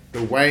the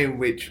way in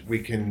which we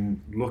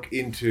can look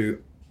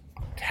into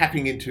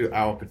tapping into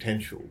our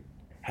potential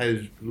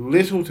has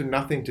little to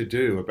nothing to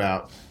do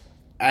about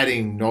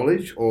adding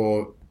knowledge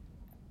or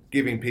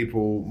giving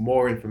people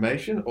more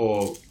information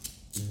or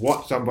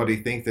what somebody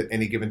thinks at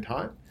any given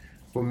time.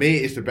 For me,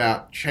 it's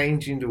about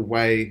changing the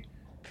way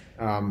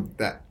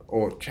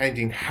or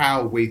changing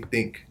how we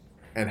think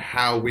and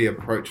how we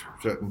approach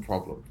certain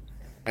problems,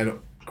 and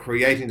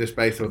creating the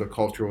space or the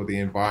culture or the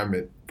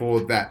environment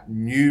for that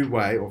new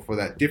way or for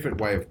that different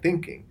way of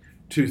thinking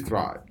to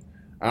thrive.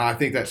 And I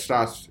think that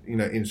starts,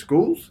 in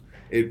schools.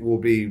 It will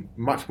be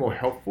much more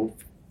helpful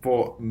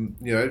for,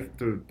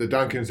 the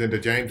Duncans and the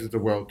Jameses of the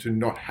world to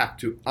not have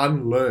to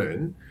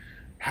unlearn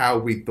how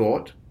we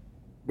thought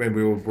when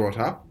we were brought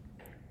up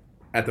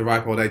at the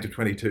ripe old age of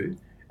 22,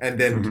 and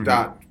then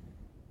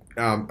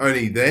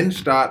only then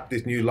start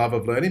this new love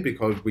of learning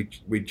because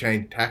we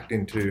changed tact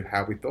into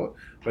how we thought.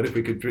 But if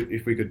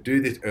we could do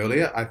this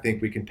earlier, I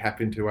think we can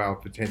tap into our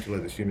potential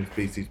as a human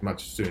species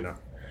much sooner.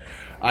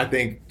 I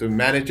think the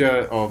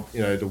manager of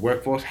the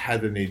workforce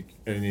has an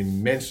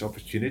immense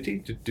opportunity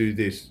to do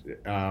this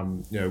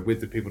with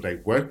the people they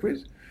work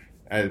with,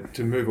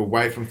 to move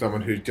away from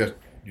someone who's just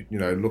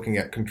looking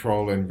at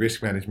control and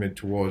risk management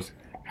towards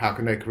how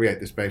can they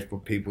create the space for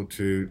people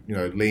to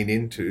lean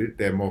into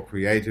their more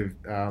creative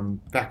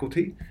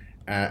faculty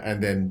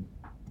and then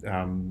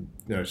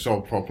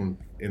solve problems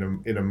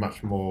in a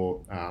much more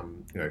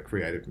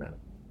creative manner.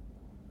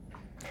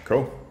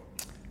 Cool.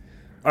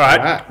 All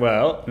right.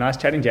 Well, nice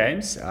chatting,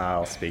 James.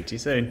 I'll speak to you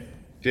soon.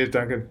 Cheers,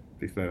 Duncan.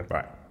 Peace later.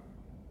 Bye.